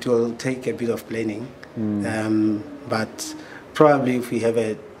 It will take a bit of planning. But probably if we have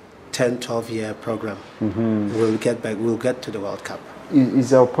a 10-12 year program, we'll get back. We'll get to the World Cup.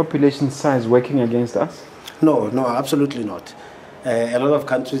 Is our population size working against us? No, absolutely not. A lot of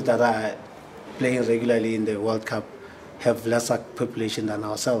countries that are playing regularly in the World Cup have lesser population than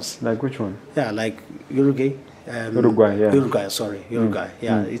ourselves. Like which one? Yeah, like Uruguay. Uruguay. Uruguay.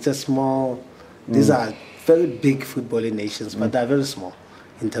 Yeah, it's a small. These are very big footballing nations, but they're very small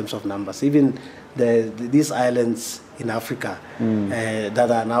in terms of numbers. Even these islands in Africa that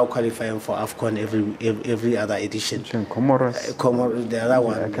are now qualifying for AFCON every other edition. Comoros. The other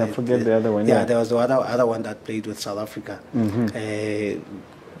one. I can't forget the other one. Yeah, there was the other one that played with South Africa,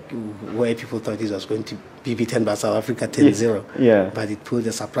 where people thought it was going to be beaten by South Africa 10-0. Yeah. But it pulled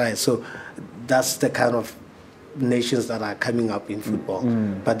a surprise. So that's the kind of nations that are coming up in football.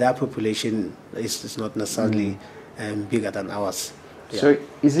 But their population is not necessarily bigger than ours. Yeah. So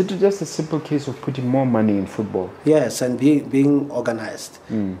is it just a simple case of putting more money in football? Yes, and being organized,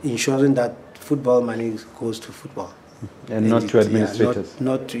 ensuring that football money goes to football. And not to administrators.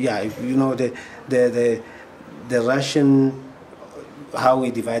 The Russian, how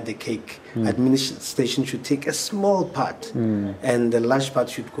we divide the cake, administration should take a small part, and the large part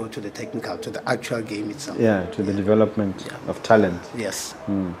should go to the technical, to the actual game itself. Yeah, to the development of talent. Yes.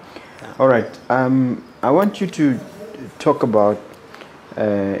 All right. I want you to talk about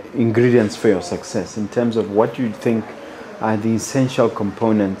ingredients for your success in terms of what you think are the essential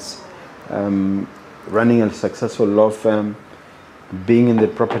components running a successful law firm, being in the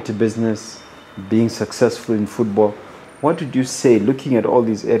property business, being successful in football. What would you say, looking at all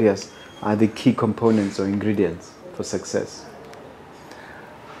these areas, are the key components or ingredients for success?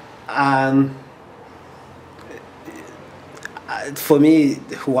 For me,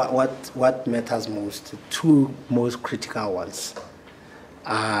 what matters most, the two most critical ones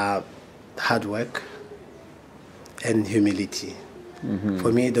are hard work and humility.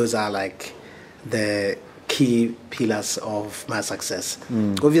 For me, those are like the key pillars of my success.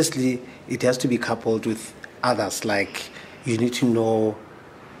 Obviously, it has to be coupled with others, like you need to know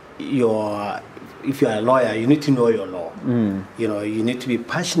if you're a lawyer, you need to know your law. You need to be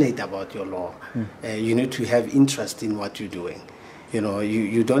passionate about your law. You need to have interest in what you're doing.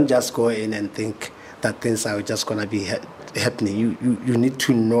 You don't just go in and think that things are just going to be happening. You need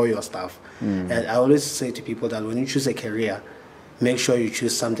to know your stuff. And I always say to people that when you choose a career, make sure you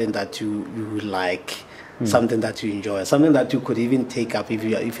choose something that you like, something that you enjoy, something that you could even take up if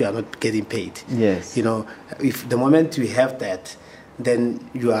you are not getting paid. Yes. If the moment you have that, then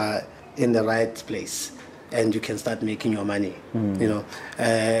you are in the right place and you can start making your money.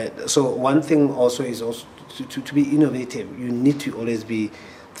 So one thing also is also to be innovative. You need to always be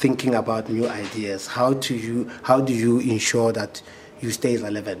thinking about new ideas. How do you ensure that you stay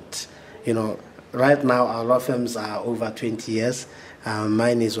relevant? Right now our law firms are over 20 years.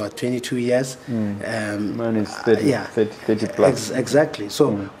 Mine is 22 years. Mine is 30 plus. Exactly.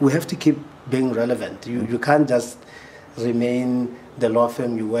 So we have to keep being relevant. You can't just remain the law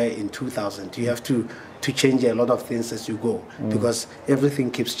firm you were in 2000. You have to change a lot of things as you go, because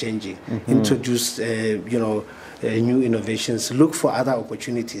everything keeps changing. Introduce new innovations. Look for other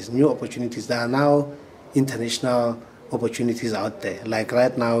opportunities, new opportunities. There are now international opportunities out there. Like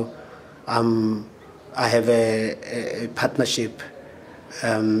right now, I have a partnership,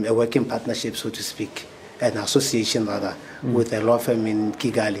 a working partnership, so to speak, an association rather, with a law firm in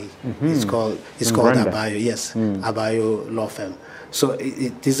Kigali. It's called Abayo. Yes, Abayo Law Firm. So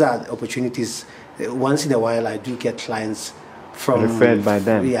these are opportunities. Once in a while, I do get clients referred by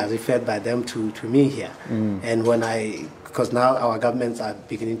them. Yeah, referred by them to me here. And because now our governments are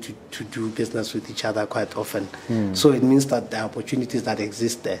beginning to do business with each other quite often. So it means that there are opportunities that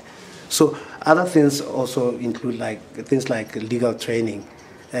exist there. So other things also include things like legal training.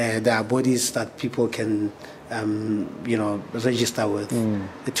 there are bodies that people can, register with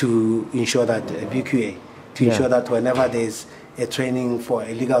to ensure that BQA, to ensure that whenever there's a training for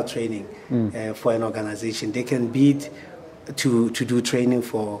a legal training for an organization, they can bid to do training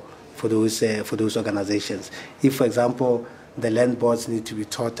for those organizations. If, for example, the land boards need to be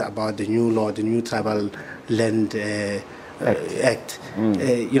taught about the new law, the new Tribal Land Act,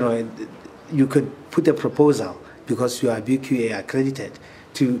 you could put a proposal, because you are BQA accredited,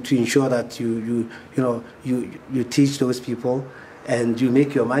 to ensure that you teach those people and you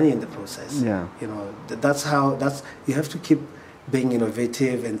make your money in the process. Yeah. That's you have to keep being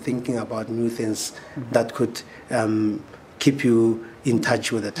innovative and thinking about new things that could keep you in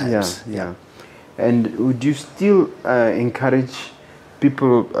touch with the times. Yeah. And would you still encourage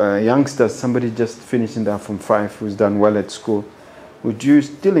people, youngsters, somebody just finishing their Form 5 who's done well at school, would you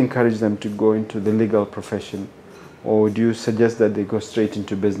still encourage them to go into the legal profession, or would you suggest that they go straight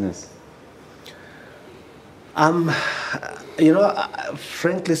into business?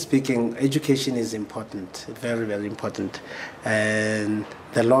 Frankly speaking, education is important, very, very important. And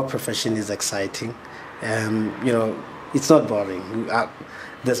the law profession is exciting. It's not boring.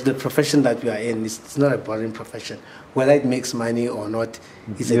 The profession that we are in, it's not a boring profession. Whether it makes money or not,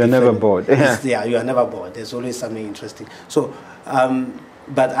 you're never bored. Yeah, you are never bored. There's always something interesting. So,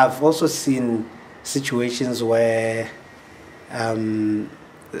 but I've also seen situations where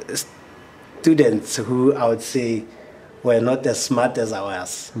students who I would say were not as smart as I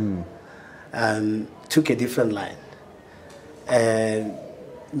was took a different line and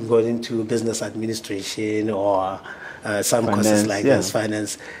got into business administration or some finance, courses like this,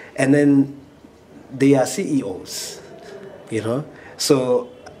 finance, and then they are CEOs, So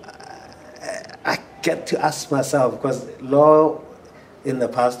I get to ask myself, because law in the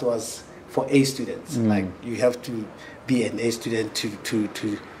past was for A students, like you have to be an A student to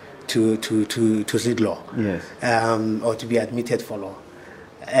read law, yes, or to be admitted for law,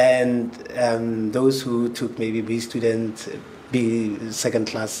 and those who took maybe B student, be second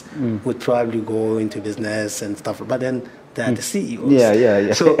class, would probably go into business and stuff. But then they're the CEOs.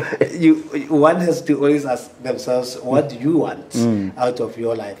 Yeah. So one has to always ask themselves, what do you want out of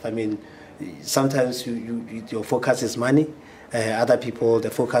your life? I mean, sometimes your focus is money. Other people, the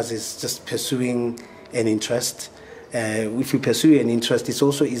focus is just pursuing an interest. If you pursue an interest, it's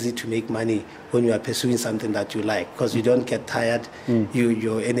also easy to make money when you are pursuing something that you like, because you don't get tired.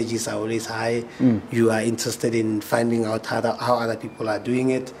 Your energies are always high. You are interested in finding out how other people are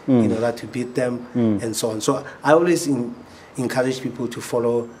doing it in order to beat them, and so on. So I always encourage people to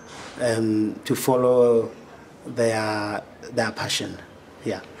follow their passion.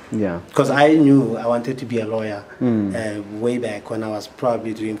 Yeah. Because I knew I wanted to be a lawyer way back when I was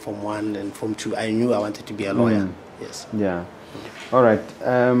probably doing Form 1 and Form 2. I knew I wanted to be a lawyer. Yes. Yeah. All right.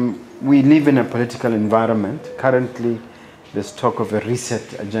 We live in a political environment. Currently, there's talk of a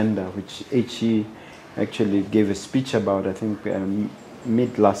reset agenda, which HE actually gave a speech about, I think,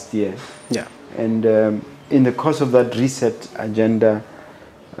 mid last year. Yeah. And in the course of that reset agenda,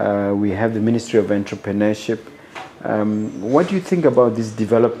 we have the Ministry of Entrepreneurship. What do you think about these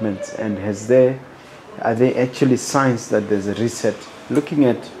developments, and are there actually signs that there's a reset, looking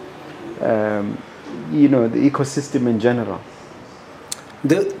at the ecosystem in general?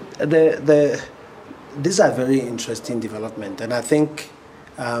 These are very interesting developments, and I think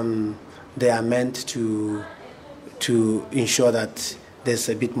they are meant to ensure that there's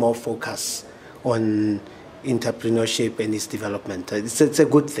a bit more focus on entrepreneurship and its development. It's a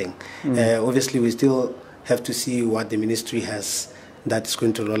good thing. Obviously, we still have to see what the ministry has that is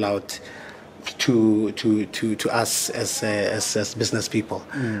going to roll out to us as business people.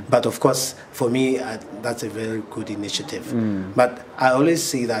 But of course, for me, that's a very good initiative. But I always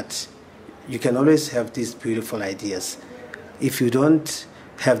say that you can always have these beautiful ideas. If you don't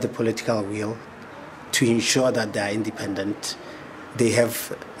have the political will to ensure that they are independent, they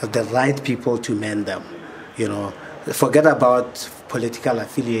have the right people to man them. Forget about political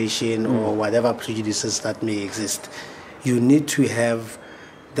affiliation or whatever prejudices that may exist. You need to have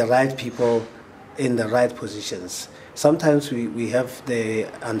the right people in the right positions. Sometimes we have the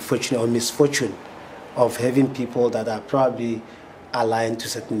unfortunate or misfortune of having people that are probably aligned to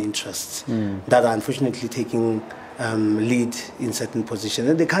certain interests that are unfortunately taking lead in certain positions,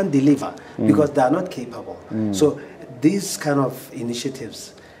 and they can't deliver because they are not capable. So these kind of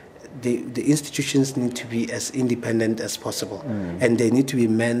initiatives, the institutions need to be as independent as possible, and they need to be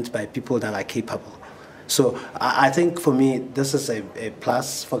manned by people that are capable. So I think for me, this is a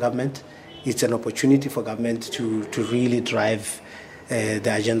plus for government. It's an opportunity for government to really drive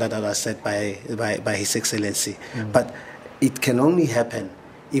the agenda that was set by His Excellency. But it can only happen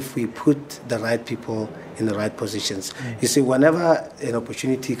if we put the right people in the right positions. You see, whenever an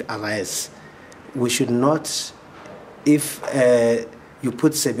opportunity arises, we should not, if you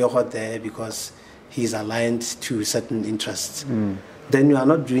put Sebego there because he's aligned to certain interests, then you are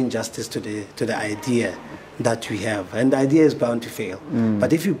not doing justice to the idea that we have. And the idea is bound to fail.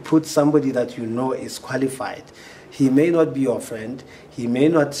 But if you put somebody that you know is qualified, he may not be your friend, he may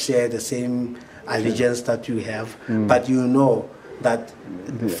not share the same allegiance that you have, but you know that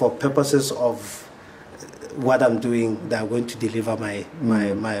for purposes of what I'm doing, they're going to deliver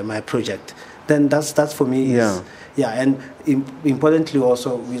my project. Then that's for me is, and importantly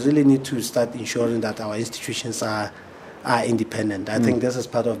also, we really need to start ensuring that our institutions are independent. I think this is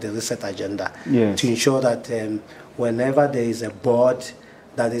part of the reset agenda, to ensure that whenever there is a board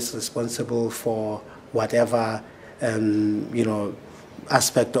that is responsible for whatever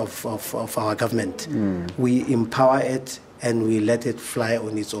aspect of our government, we empower it and we let it fly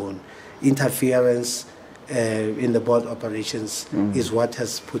on its own. Interference in the board operations is what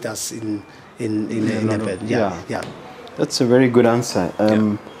has put us in a bed. Yeah. That's a very good answer.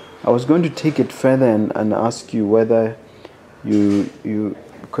 I was going to take it further and ask you whether you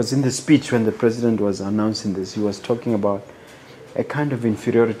because in the speech when the president was announcing this, he was talking about a kind of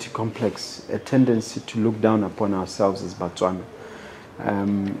inferiority complex, a tendency to look down upon ourselves as Botswana.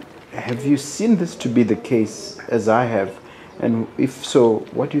 Have you seen this to be the case, as I have? And if so,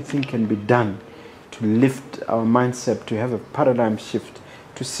 what do you think can be done to lift our mindset, to have a paradigm shift,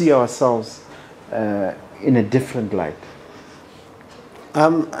 to see ourselves in a different light?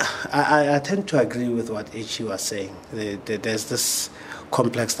 I tend to agree with what H.E. was saying. There's this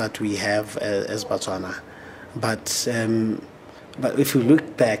complex that we have as Botswana. But if you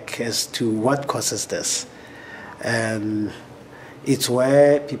look back as to what causes this, it's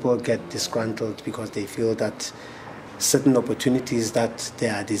where people get disgruntled because they feel that certain opportunities that they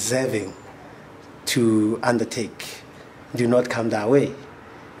are deserving to undertake do not come their way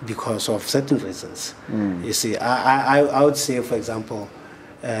because of certain reasons. You see, I would say, for example,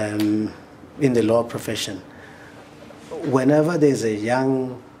 in the law profession, whenever there's a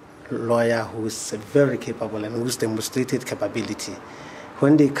young lawyer who's very capable and who's demonstrated capability,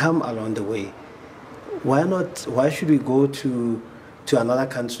 when they come along the way, why should we go to another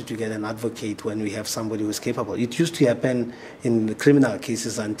country to get an advocate when we have somebody who's capable? It used to happen in criminal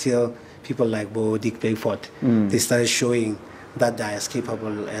cases until people like Dick Bayford, they started showing that they are as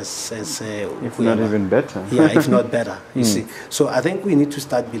capable as if not even better. If not better. You see, so I think we need to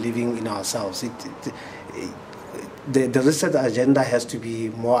start believing in ourselves. The research agenda has to be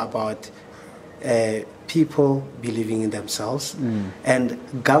more about people believing in themselves and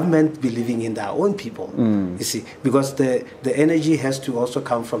government believing in their own people. You see, because the energy has to also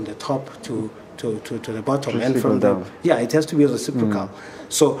come from the top to the bottom, and from it has to be reciprocal.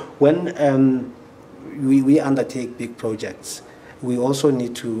 So when we undertake big projects, we also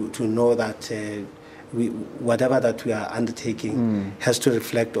need to know that whatever that we are undertaking has to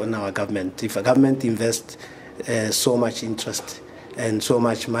reflect on our government. If a government invests so much interest and so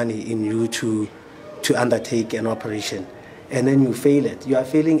much money in you to undertake an operation, and then you fail it, you are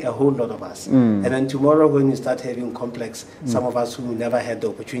failing a whole lot of us. And then tomorrow when you start having complex, some of us who never had the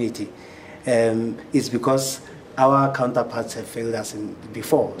opportunity, it's because our counterparts have failed us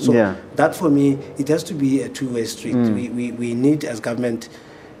before. So that for me, it has to be a two-way street. We need, as government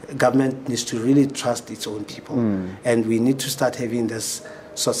needs to really trust its own people. And we need to start having this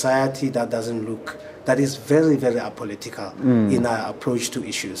society that is very, very apolitical in our approach to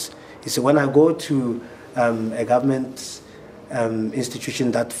issues. You see, when I go to a government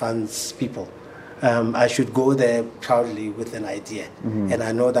institution that funds people, I should go there proudly with an idea. And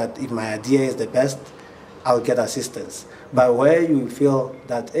I know that if my idea is the best, I'll get assistance. But where you feel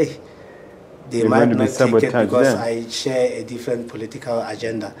that, they might not take it because I share a different political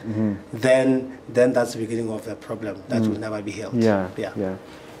agenda, then that's the beginning of the problem that will never be healed.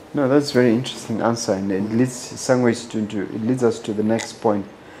 No, that's a very interesting answer, and it leads us to the next point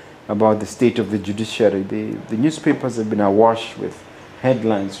about the state of the judiciary. The newspapers have been awash with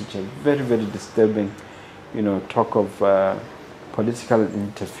headlines which are very, very disturbing. Talk of political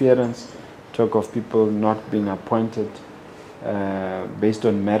interference, talk of people not being appointed based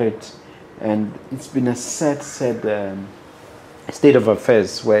on merit, and it's been a sad state of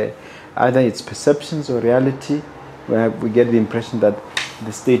affairs where either it's perceptions or reality, where we get the impression that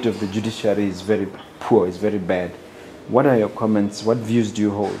the state of the judiciary is very poor, is very bad. What are your comments? What views do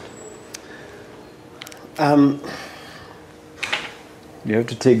you hold? You have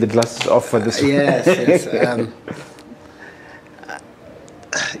to take the glasses off for this one. Yes.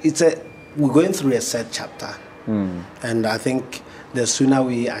 We're going through a sad chapter, and I think the sooner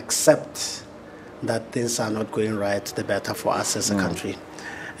we accept that things are not going right, the better for us as a country,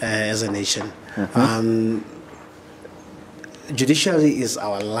 as a nation. Judiciary is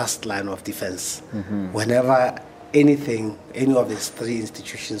our last line of defense. Whenever any of these three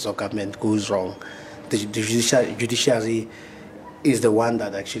institutions of government goes wrong, the judiciary is the one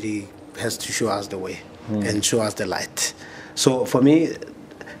that actually has to show us the way and show us the light. So for me,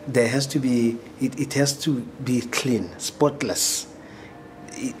 there has to be, it has to be clean, spotless.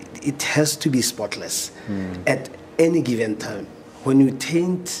 It has to be spotless at any given time. When you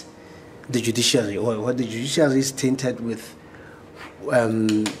taint the judiciary, or when the judiciary is tainted with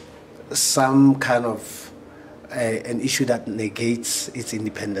some kind of an issue that negates its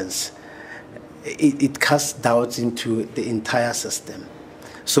independence, it casts doubts into the entire system.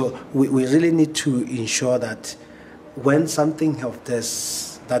 So we really need to ensure that when something of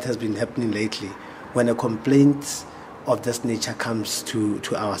this that has been happening lately, when a complaint of this nature comes to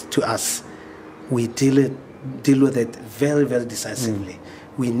us, we deal with it very, very decisively.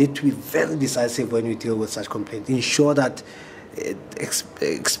 We need to be very decisive when we deal with such complaints. Ensure that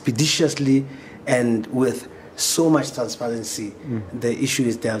expeditiously and with so much transparency, the issue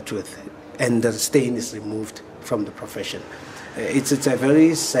is dealt with and the stain is removed from the profession. It's a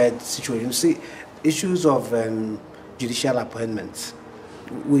very sad situation. You see, issues of judicial appointments,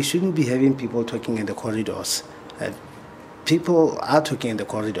 we shouldn't be having people talking in the corridors. People are talking in the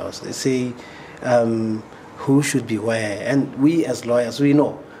corridors. They say who should be where, and we as lawyers, we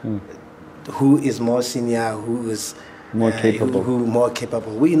know who is more senior, who is more capable. Who more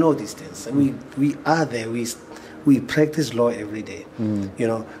capable. We know these things. We are there. We practice law every day. You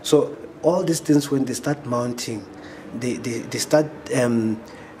know. So all these things, when they start mounting, they start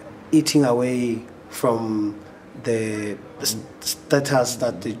eating away from the status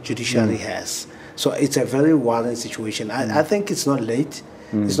that the judiciary has. So it's a very worrying situation. I think it's not late.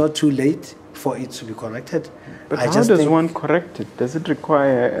 It's not too late for it to be corrected. But how does one correct it? Does it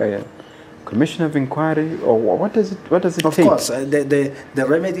require a commission of inquiry, or what does it take? Of course, the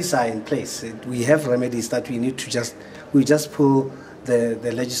remedies are in place. We have remedies that we need to just pull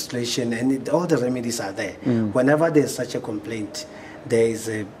the legislation, and all the remedies are there. Whenever there's such a complaint, there is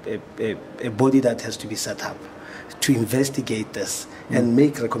a body that has to be set up to investigate this and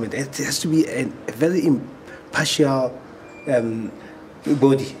make recommendations. It has to be a very impartial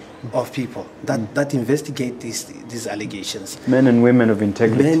body of people that investigate these allegations. Men and women of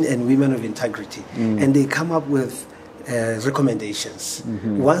integrity. Men and women of integrity. And they come up with recommendations.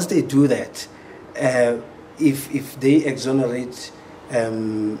 Once they do that, if they exonerate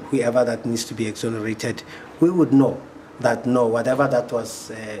whoever that needs to be exonerated, we would know that whatever that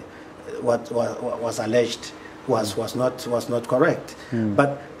was what was alleged was not correct.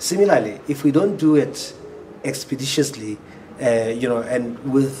 But similarly, if we don't do it expeditiously, and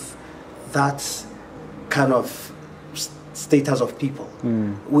with that kind of status of people,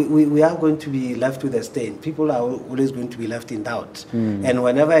 we are going to be left with a stain. People are always going to be left in doubt. And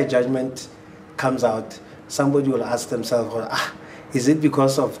whenever a judgment comes out, somebody will ask themselves, is it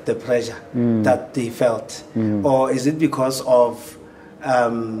because of the pressure that they felt? Or is it because of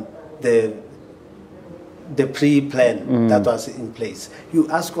the pre-plan that was in place? You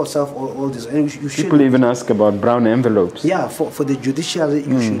ask yourself all this, and you should. People even ask about brown envelopes. Yeah, for the judiciary,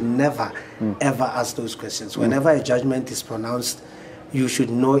 you should never, ever ask those questions. Whenever a judgment is pronounced, you should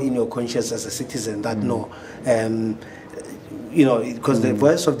know in your conscience as a citizen that because the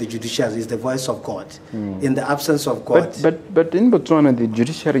voice of the judiciary is the voice of God. In the absence of God. But in Botswana, the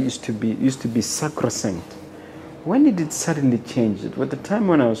judiciary used to be sacrosanct. When did it suddenly change? It was the time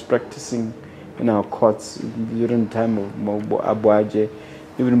when I was practicing in our courts during the time of Abuaje,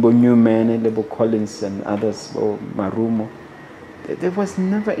 even Newman, Lebo Collins and others, or Marumo. There was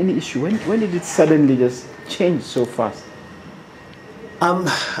never any issue. When did it suddenly just change so fast?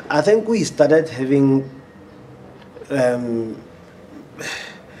 I think we started having, you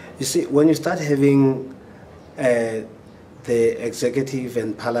see, when you start having the executive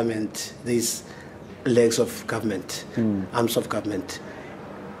and parliament, these legs of government, arms of government,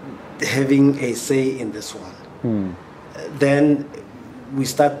 having a say in this one, then we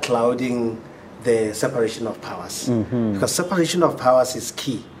start clouding the separation of powers. Because separation of powers is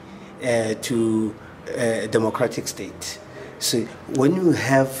key to a democratic state. So when you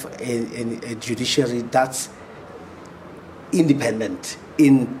have a judiciary that's independent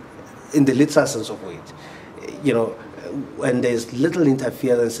in the literal sense of it, when there's little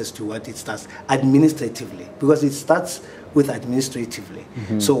interference as to what it does administratively, because it starts with administratively.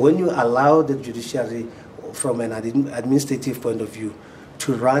 So when you allow the judiciary from an administrative point of view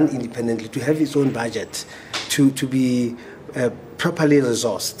to run independently, to have its own budget, to be properly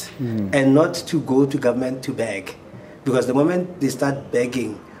resourced, and not to go to government to beg, because the moment they start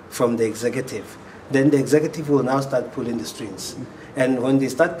begging from the executive, then the executive will now start pulling the strings, and when they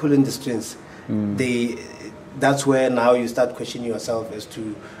start pulling the strings, that's where now you start questioning yourself as to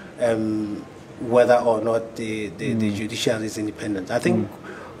whether or not the judiciary is independent. I think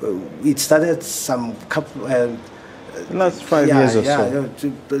it started some couple. Last 5 years or so.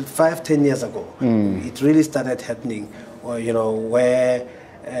 5-10 years ago, it really started happening. Or where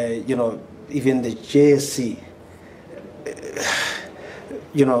even the JSC,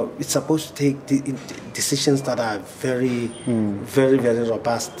 it's supposed to take decisions that are very, very, very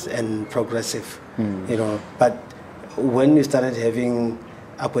robust and progressive. But when you started having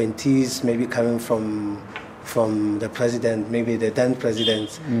appointees maybe coming from the president, maybe the then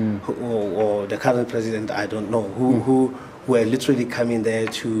president, or the current president, I don't know, who were literally coming there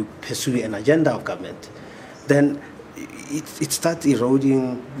to pursue an agenda of government, then it starts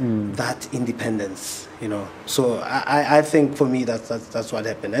eroding that independence, So I think for me that's what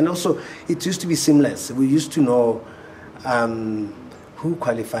happened. And also, it used to be seamless. We used to know who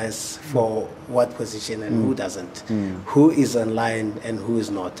qualifies for what position and who doesn't, who is online and who is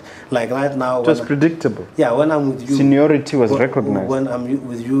not. Like right now, it was predictable. Yeah, when I'm with you, seniority was recognized. When I'm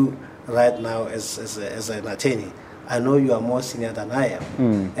with you right now as an attorney, I know you are more senior than I am.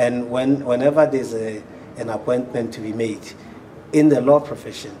 And whenever there's an appointment to be made in the law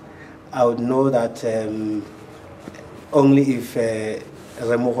profession, I would know that only if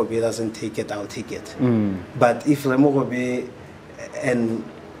Mogobe doesn't take it, I'll take it. But if Mogobe and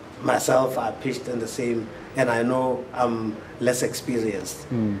myself are pitched in the same, and I know I'm less experienced,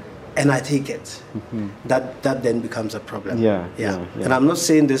 and I take it, that then becomes a problem. Yeah. And I'm not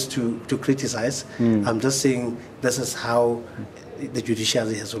saying this to criticize. I'm just saying this is how the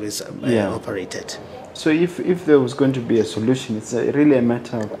judiciary has always operated. So if there was going to be a solution, it's really a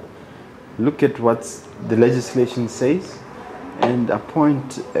matter of look at what the legislation says and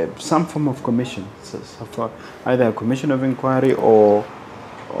appoint some form of commission, so for either a commission of inquiry or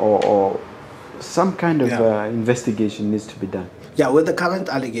some kind of investigation needs to be done. Yeah, with the current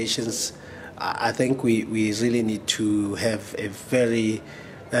allegations, I think we really need to have a very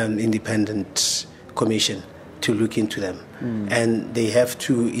independent commission to look into them. And they have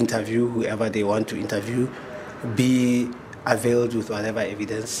to interview whoever they want to interview, be availed with whatever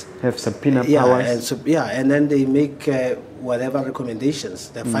evidence. Have subpoena powers. And then they make whatever recommendations,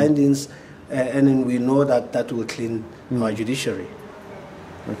 the findings, and then we know that will clean our judiciary.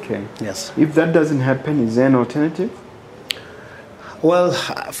 Okay. Yes. If that doesn't happen, is there an alternative? Well,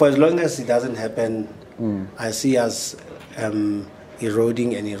 for as long as it doesn't happen, I see us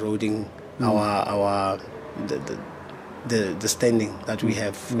eroding our the standing that we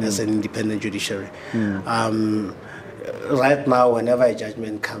have as an independent judiciary. Right now, whenever a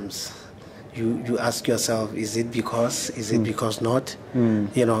judgment comes, you ask yourself, is it because not?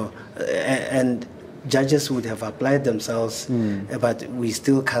 And judges would have applied themselves, but we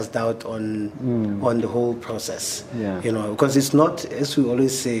still cast doubt on the whole process. Because it's not, as we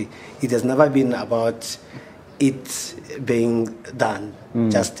always say, it has never been about it being done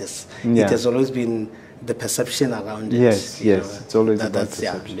justice. It has always been the perception around it. Yes, it's always about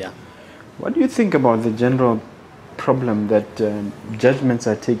perception. What do you think about the general problem that judgments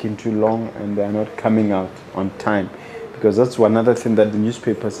are taking too long and they are not coming out on time? Because that's one other thing that the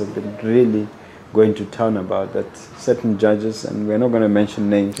newspapers have been really going to town about, that certain judges, and we're not going to mention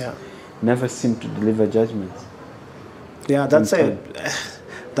names, never seem to deliver judgments. Yeah,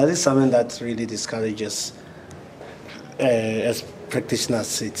 that is something that really discourages as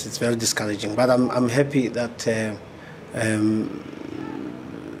practitioners. It's very discouraging. But I'm happy that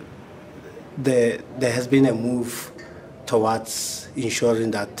there has been a move towards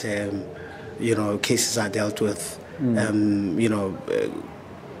ensuring that cases are dealt with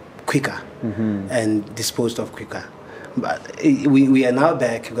quicker and disposed of quicker. But we are now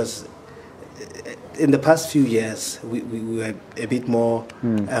back, because in the past few years we were a bit more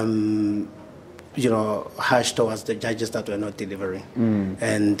harsh towards the judges that were not delivering,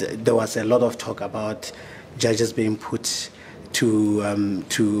 and there was a lot of talk about judges being put to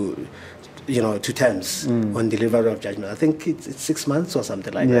terms on delivery of judgment. I think it's 6 months or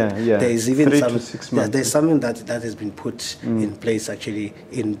something like that. There is even 3 to 6 months. There's something that has been put in place actually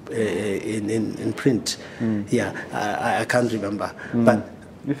in print. I can't remember, but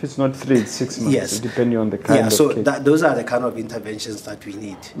if it's not 3, it's 6 months, depending on the kind of so case. Those are the kind of interventions that we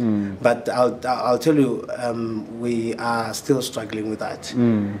need. But I'll tell you, we are still struggling with that,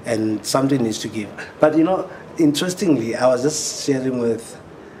 and something needs to give. But interestingly, I was just sharing with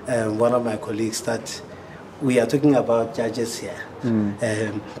one of my colleagues that we are talking about judges here.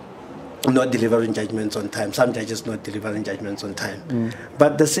 Not delivering judgments on time. Some judges not delivering judgments on time.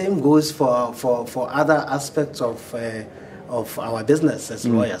 But the same goes for other aspects of our business as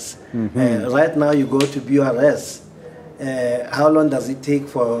lawyers. Right now, you go to BRS. How long does it take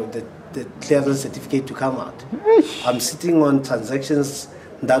for the clearance certificate to come out? I'm sitting on transactions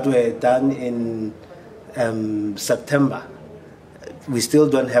that were done in September. We still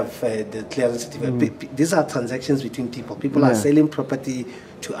don't have the clearance certificate. These are transactions between people. People are selling property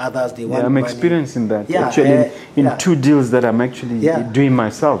to others. They want I'm money. experiencing that. Actually, in 2 deals that I'm actually doing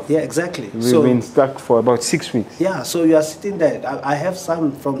myself. Yeah, exactly. We've been stuck for about 6 weeks. Yeah, so you are sitting there. I have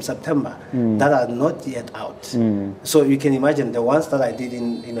some from September that are not yet out. So you can imagine the ones that I did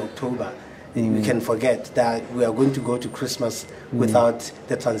in October. You can forget that we are going to go to Christmas without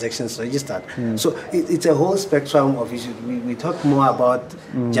the transactions registered. So it's a whole spectrum of issues. We talk more about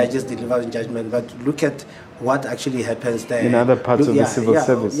judges delivering judgment, but look at what actually happens there. In other parts of the civil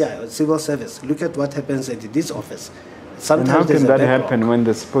service. Yeah, civil service. Look at what happens at this office. Sometimes and how can that happen when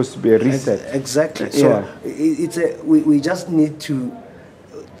there's supposed to be a reset? Exactly. So we just need to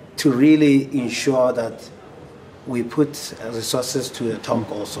really ensure that we put resources to the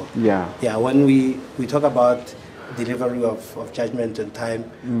talk also. Yeah. When we talk about delivery of judgment on time,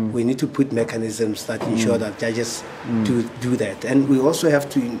 we need to put mechanisms that ensure that judges do that. And we also have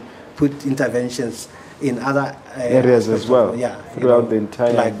to put interventions in other areas as well. Throughout the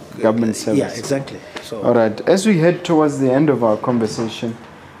entire government service. Yeah, exactly. So, all right. As we head towards the end of our conversation,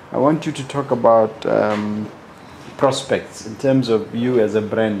 I want you to talk about prospects in terms of you as a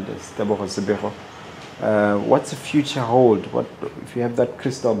brand, as Tebogo Sebego. What's the future hold? What if you have that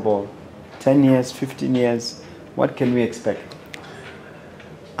crystal ball? 10 years, 15 years, what can we expect?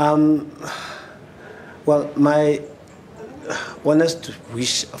 Well, my honest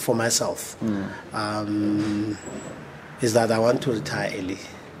wish for myself is that I want to retire early.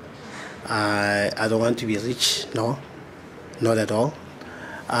 I don't want to be rich, no, not at all.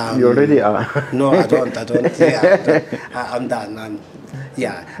 You already are. No, I don't. Yeah, I'm done.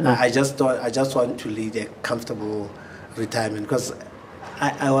 I just want to lead a comfortable retirement, because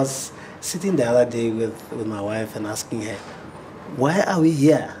I was sitting the other day with my wife and asking her, why are we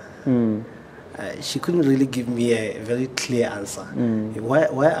here? She couldn't really give me a very clear answer. Why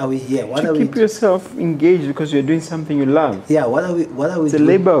are we here? To keep yourself engaged because you're doing something you love. Yeah, what are we it's doing? A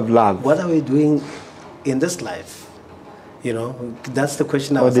labor of love. What are we doing in this life? You know, that's the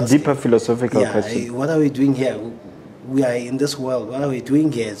question I was asking. Or the deeper philosophical question. What are we doing here? We are in this world. What are we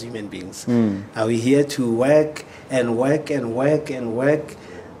doing here as human beings? Are we here to work and work and work and work,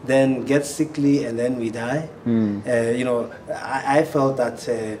 then get sickly and then we die? I felt that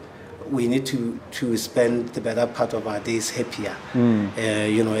we need to spend the better part of our days happier.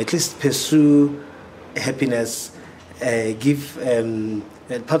 At least pursue happiness. Give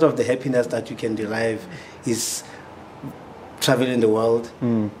part of the happiness that you can derive is traveling the world,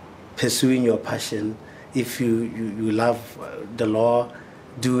 pursuing your passion. If you love the law,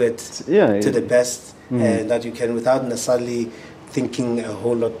 do it to the best that you can, without necessarily thinking a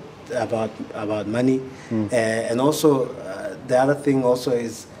whole lot about money. And also, the other thing also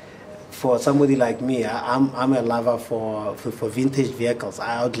is, for somebody like me, I'm a lover for vintage vehicles.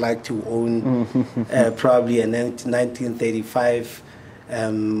 I would like to own probably a 1935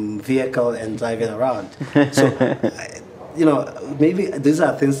 vehicle and drive it around. So. Maybe these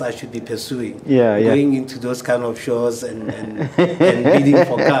are things I should be pursuing. Going into those kind of shows and bidding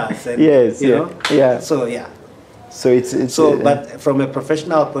for cars. And, So it's. But from a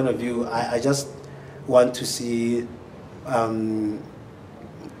professional point of view, I just want to see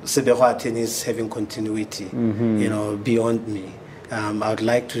Sebego attorneys having continuity. Beyond me. I would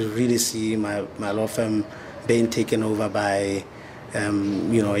like to really see my law firm being taken over by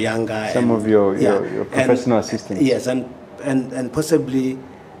younger. Some of your professional assistants. Yes, and possibly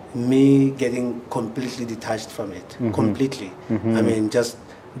me getting completely detached from it. Completely. I mean, just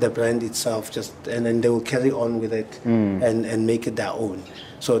the brand itself, and then they will carry on with it and make it their own.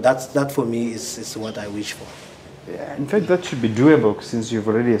 So that for me is what I wish for. Yeah, in fact, that should be doable since you've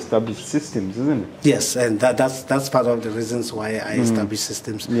already established systems, isn't it? Yes, and that's part of the reasons why I established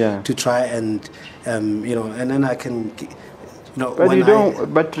systems to try and and then I can.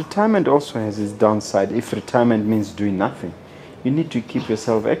 But retirement also has its downside. If retirement means doing nothing, you need to keep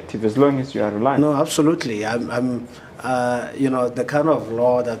yourself active as long as you are alive. No, absolutely. I'm the kind of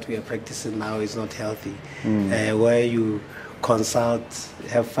law that we are practicing now is not healthy, where you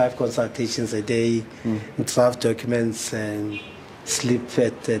have 5 consultations a day, draft documents, and sleep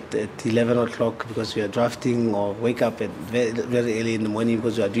at 11 o'clock because you are drafting, or wake up at very, very early in the morning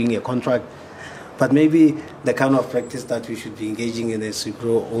because you are doing a contract. But maybe the kind of practice that we should be engaging in as we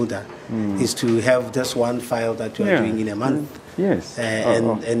grow older is to have just one file that you are doing in a month. Yes.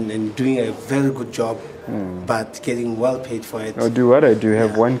 And doing a very good job, but getting well paid for it. Or do what I do,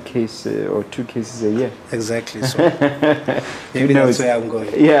 have one case or 2 cases a year. Exactly. So maybe that's where I'm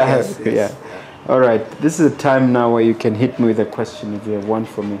going. Yeah, yeah. All right. This is a time now where you can hit me with a question if you have one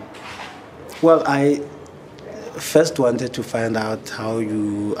for me. Well, I first wanted to find out how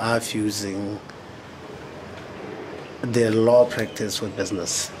you are fusing the law practice with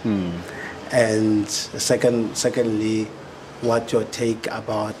business. And secondly, what your take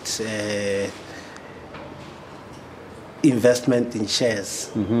about investment in shares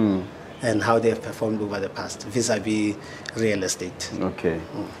and how they have performed over the past vis-a-vis real estate. Okay.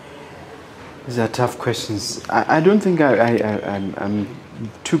 These are tough questions. I don't think I'm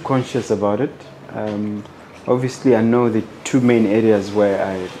too conscious about it. Obviously, I know the 2 main areas where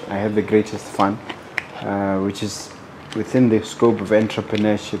I have the greatest fun, which is within the scope of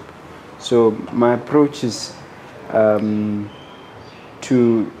entrepreneurship. So my approach is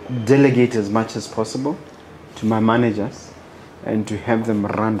to delegate as much as possible to my managers and to have them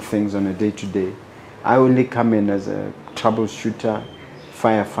run things on a day-to-day. I only come in as a troubleshooter,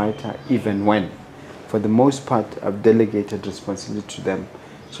 firefighter, even when. For the most part, I've delegated responsibility to them.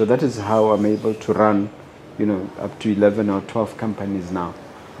 So that is how I'm able to run, up to 11 or 12 companies now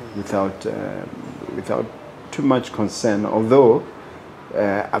without too much concern. Although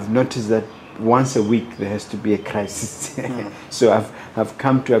I've noticed that once a week there has to be a crisis. So I've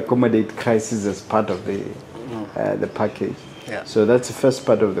come to accommodate crisis as part of the package. Yeah. So that's the first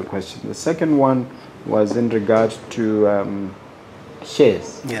part of the question. The second one was in regard to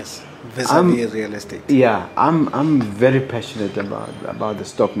shares. Yes, vis-a-vis real estate. Yeah, I'm very passionate about the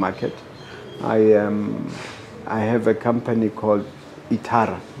stock market. I have a company called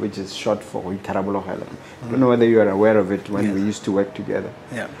Itara, which is short for Itarabologela. I don't know whether you are aware of it when we used to work together.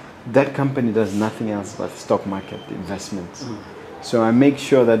 Yeah. That company does nothing else but stock market investments. So I make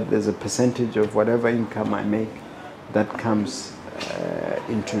sure that there's a percentage of whatever income I make that comes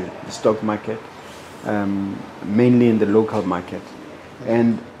into the stock market, mainly in the local market.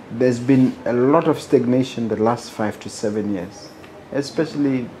 And there's been a lot of stagnation the last 5 to 7 years,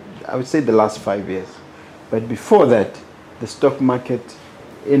 especially, I would say, the last 5 years. But before that, the stock market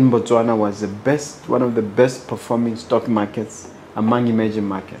in Botswana was one of the best performing stock markets among emerging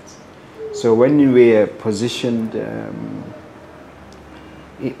markets. So when you were positioned,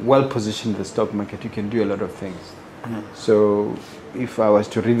 well positioned in the stock market, you can do a lot of things. So if I was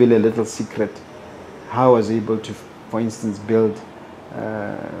to reveal a little secret, how I was able to, for instance, build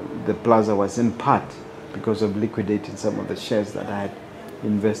the plaza was in part because of liquidating some of the shares that I had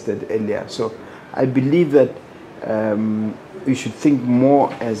invested earlier. So I believe that we should think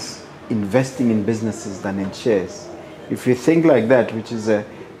more as investing in businesses than in shares. If you think like that, which is a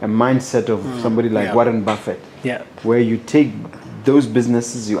mindset of somebody like Warren Buffett, where you take those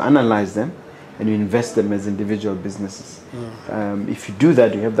businesses, you analyze them, and you invest them as individual businesses. If you do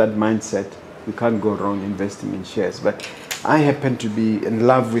that, you have that mindset, you can't go wrong investing in shares. But I happen to be in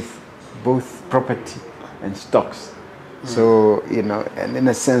love with both property and stocks. So, and in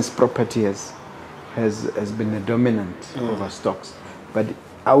a sense, property has been a dominant over stocks. But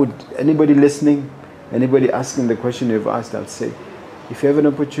anybody listening, anybody asking the question you've asked, I'll say, if you have an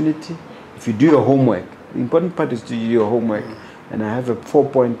opportunity, if you do your homework, the important part is to do your homework. And I have a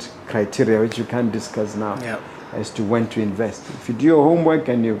 4-point criteria which you can't discuss now as to when to invest. If you do your homework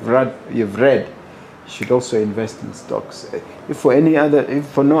and you've read, you should also invest in stocks. If for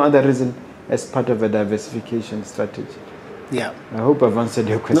no other reason, as part of a diversification strategy. Yeah. I hope I've answered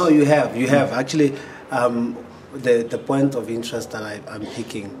your question. No, you have. You have. Actually, the point of interest that I'm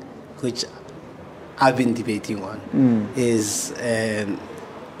picking, which I've been debating on, is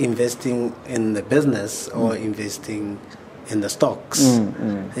investing in the business or investing in the stocks.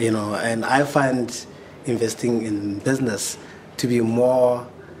 And I find investing in business to be more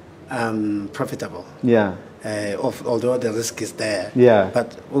profitable. Yeah. Although the risk is there. Yeah.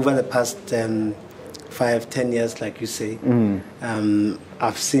 But over the past 5-10 years, like you say,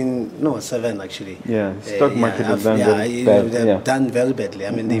 I've seen 7 actually. Yeah. Stock market has done very bad. They've done very badly.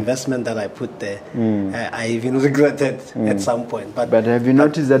 I mean, the investment that I put there, I even regretted at some point. But have you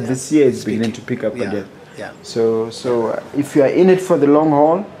noticed that this year it's beginning to pick up again? Yeah. So if you are in it for the long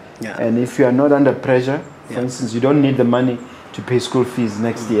haul, and if you are not under pressure, for instance, you don't need the money to pay school fees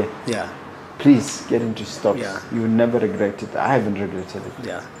next year. Yeah. Please get into stocks. Yeah. You will never regret it. I haven't regretted it.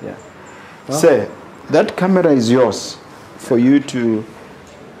 Yeah. Well, so that camera is yours for you to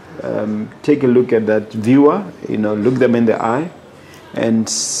take a look at that viewer. Look them in the eye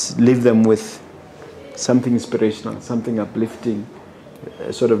and leave them with something inspirational, something uplifting,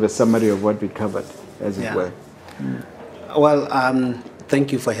 sort of a summary of what we covered, as it were. Well,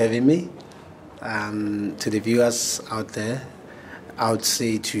 thank you for having me. To the viewers out there, I would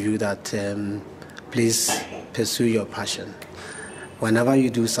say to you that please pursue your passion. Whenever you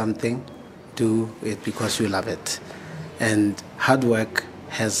do something, do it because you love it. And hard work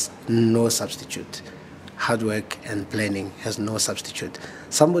has no substitute. Hard work and planning has no substitute.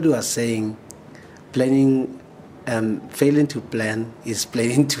 Somebody was saying planning, failing to plan is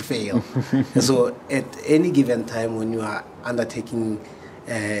planning to fail. So at any given time when you are undertaking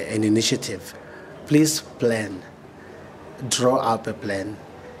an initiative, please plan, draw up a plan,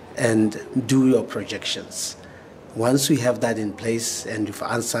 and do your projections. Once you have that in place and you've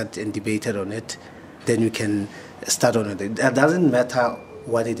answered and debated on it, then you can start on it. It doesn't matter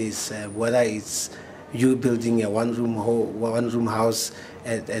what it is, whether it's you building a one-room house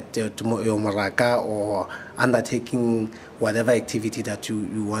at your Maraka, or undertaking whatever activity that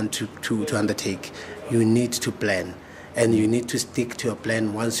you want to undertake. You need to plan, and you need to stick to your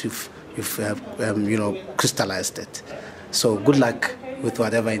plan once you've crystallized it. So good luck with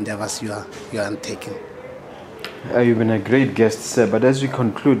whatever endeavors you are undertaking. You've been a great guest, sir. But as we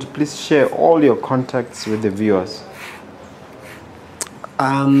conclude, please share all your contacts with the viewers.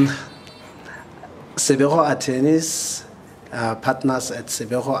 Sebego Attorneys, partners at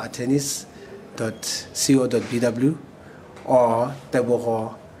sebegoattorneys.co.bw or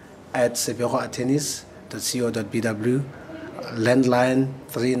Tebogo at sebegoattorneys.co.bw. Landline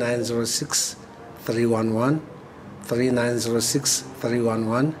 3906 311 3906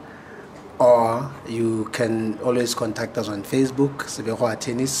 311, or you can always contact us on Facebook, Sebego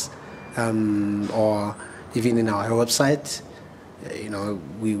Attorneys, or even in our website.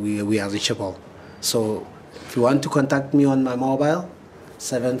 We are reachable. So if you want to contact me on my mobile,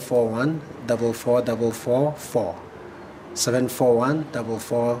 741-44444.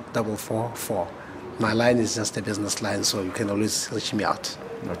 741-44444. My line is just a business line, so you can always reach me out.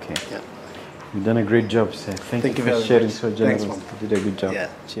 Okay. Yeah. You've done a great job, sir. Thank you for sharing so generously. You did a good job. Yeah.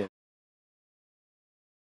 Cheers.